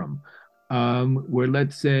of forum where,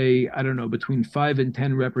 let's say, I don't know, between 5 and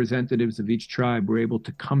 10 representatives of each tribe were able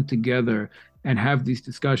to come together and have these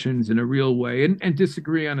discussions in a real way and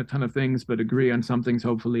disagree on a ton of things, but agree on some things,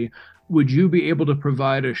 hopefully, would you be able to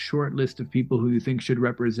provide a short list of people who you think should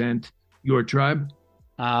represent your tribe?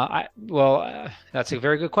 That's a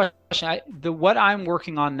very good question. What I'm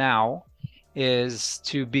working on now is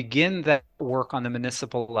to begin that work on the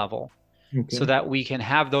municipal level, so that we can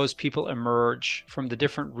have those people emerge from the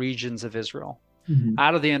different regions of Israel,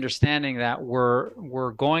 out of the understanding that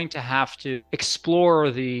we're going to have to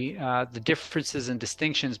explore the differences and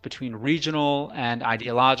distinctions between regional and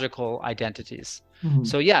ideological identities.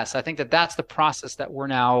 So yes, I think that's the process that we're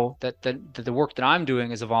now that the work that I'm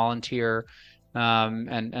doing as a volunteer.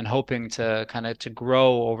 And hoping to kind of to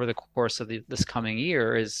grow over the course of this coming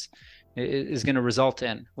year is going to result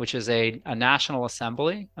in, which is a national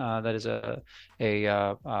assembly that is a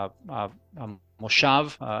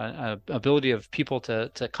moshav, ability of people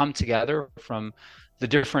to come together from the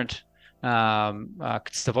different from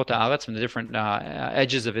the different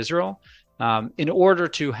edges of Israel, in order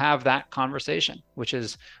to have that conversation, which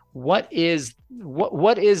is what is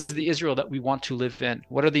the Israel that we want to live in?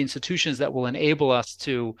 What are the institutions that will enable us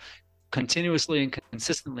to continuously and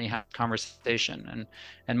consistently have conversation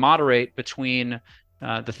and moderate between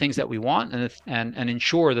the things that we want and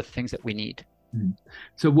ensure the things that we need?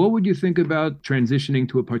 So what would you think about transitioning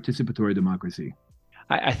to a participatory democracy?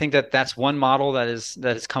 I think that's one model that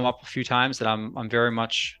has come up a few times that I'm very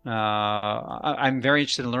much I'm very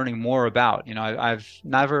interested in learning more about. I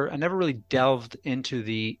never really delved into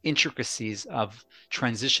the intricacies of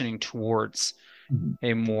transitioning towards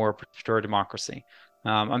a more participatory democracy.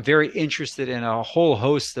 I'm very interested in a whole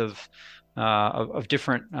host of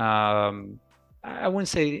different. I wouldn't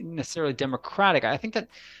say necessarily democratic. I think that,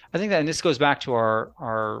 and this goes back to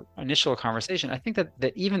our initial conversation. I think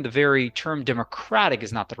that even the very term democratic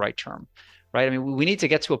is not the right term, right? I mean, we need to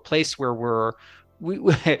get to a place where one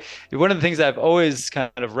of the things I've always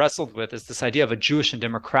kind of wrestled with is this idea of a Jewish and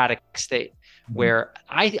democratic state, where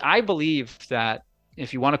I believe that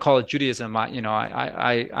if you want to call it Judaism,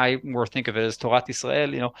 I more think of it as Torat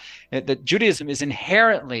Israel. That Judaism is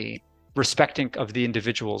inherently respecting of the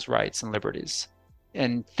individual's rights and liberties,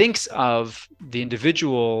 and thinks of the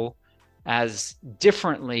individual as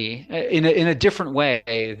differently in a different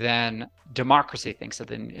way than democracy thinks of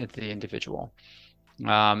the individual.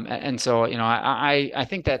 And so, I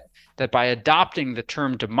think that by adopting the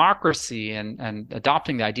term democracy and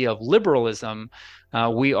adopting the idea of liberalism,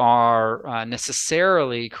 we are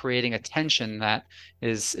necessarily creating a tension that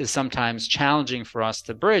is sometimes challenging for us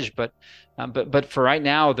to bridge. But for right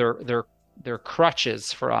now, they're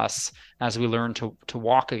crutches for us as we learn to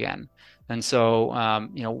walk again. And so,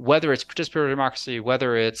 whether it's participatory democracy,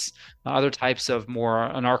 whether it's other types of more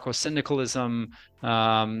anarcho-syndicalism,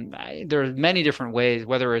 there are many different ways.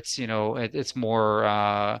 Whether it's it's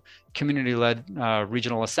more community-led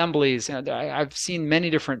regional assemblies. I've seen many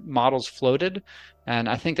different models floated, and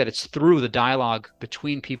I think that it's through the dialogue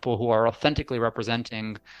between people who are authentically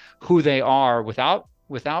representing who they are without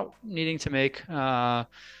needing to make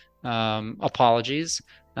apologies,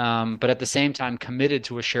 but at the same time committed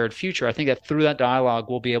to a shared future. I think that through that dialogue,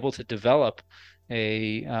 we'll be able to develop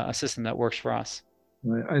a system that works for us.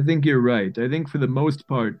 I think you're right. I think for the most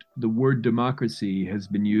part, the word democracy has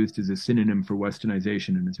been used as a synonym for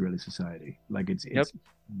westernization in Israeli society. Like it's Yep.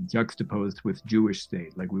 juxtaposed with Jewish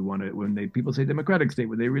state. Like we want to when they people say democratic state,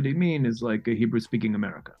 what they really mean is like a Hebrew speaking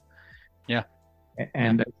America. Yeah. Yeah.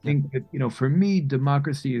 And I Yeah. think that, for me,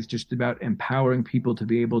 democracy is just about empowering people to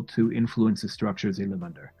be able to influence the structures they live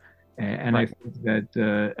under. And I Right. think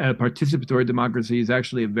that a participatory democracy is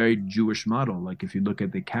actually a very Jewish model. Like if you look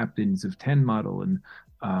at the captains of 10 model and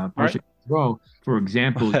Right. Parsha Yisrael, for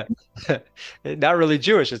example. Not really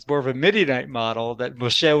Jewish. It's more of a Midianite model that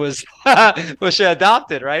Moshe was Moshe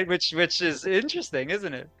adopted, right? Which is interesting,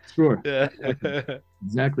 isn't it? Sure, Yeah. exactly.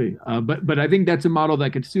 Exactly. But I think that's a model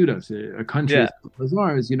that could suit us. A country Yeah. as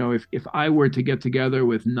ours, if I were to get together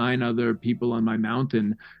with 9 other people on my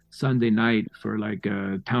mountain Sunday night for like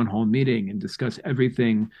a town hall meeting and discuss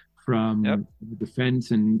everything Yep. from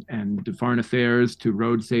defense and foreign affairs to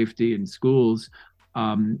road safety and schools,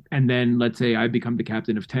 and then let's say I become the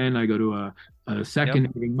captain of 10, I go to a Yep.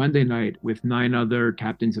 second meeting Monday night with 9 other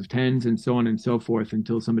captains of tens and so on and so forth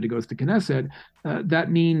until somebody goes to Knesset.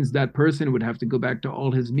 That means that person would have to go back to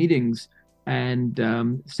all his meetings and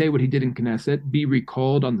say what he did in Knesset, be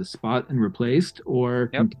recalled on the spot and replaced, or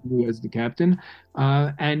Yep. continue as the captain.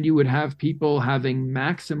 And you would have people having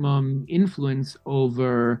maximum influence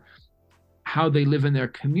over how they live in their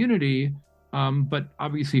community, but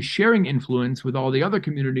obviously sharing influence with all the other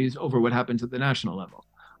communities over what happens at the national level.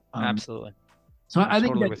 Um, Absolutely. so I'm I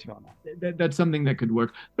think totally with you on that's something that could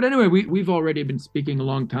work. But anyway, we've already been speaking a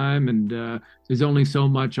long time, and there's only so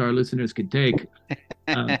much our listeners could take.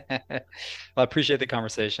 Uh, that. Well, I appreciate the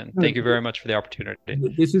conversation. Thank you very much for the opportunity.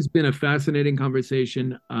 this has been a fascinating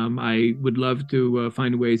conversation. I would love to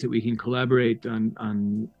find ways that we can collaborate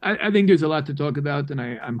on. I think there's a lot to talk about, and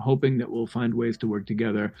I'm hoping that we'll find ways to work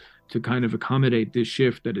together to kind of accommodate this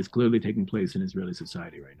shift that is clearly taking place in Israeli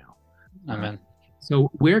society right now. Amen.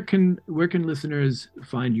 So where can listeners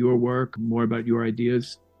find your work, more about your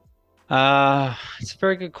ideas? It's a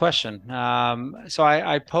very good question. So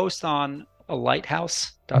I post on a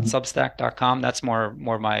lighthouse.substack.com. That's more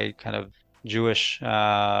my kind of Jewish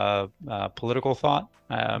political thought.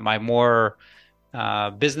 My more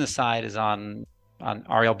business side is on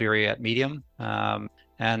Ariel Beery at Medium,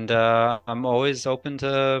 and I'm always open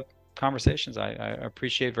to conversations. I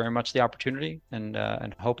appreciate very much the opportunity, and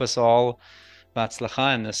hope us all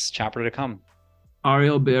Batzlacha in this chapter to come.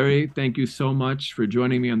 Ariel Beery, thank you so much for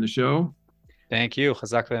joining me on the show. Thank you.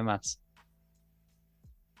 Chazak ve'ematz.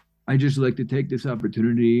 I just like to take this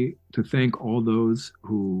opportunity to thank all those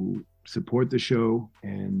who support the show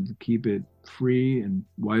and keep it free and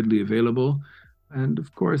widely available. And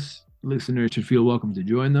of course, listeners should feel welcome to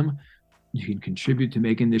join them. You can contribute to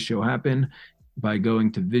making this show happen by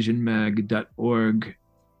going to visionmag.org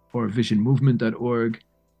or visionmovement.org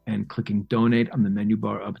and clicking donate on the menu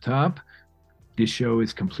bar up top. This show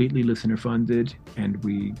is completely listener funded, and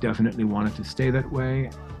we definitely want it to stay that way.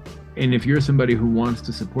 And if you're somebody who wants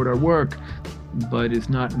to support our work, but is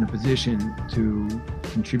not in a position to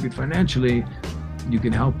contribute financially, you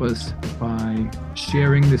can help us by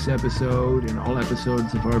sharing this episode and all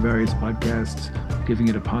episodes of our various podcasts, giving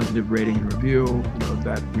it a positive rating and review.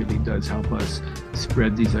 That really does help us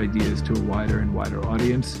spread these ideas to a wider and wider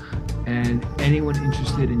audience. And anyone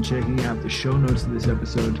interested in checking out the show notes of this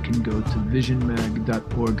episode can go to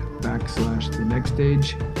visionmag.org/the next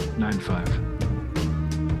stage 95.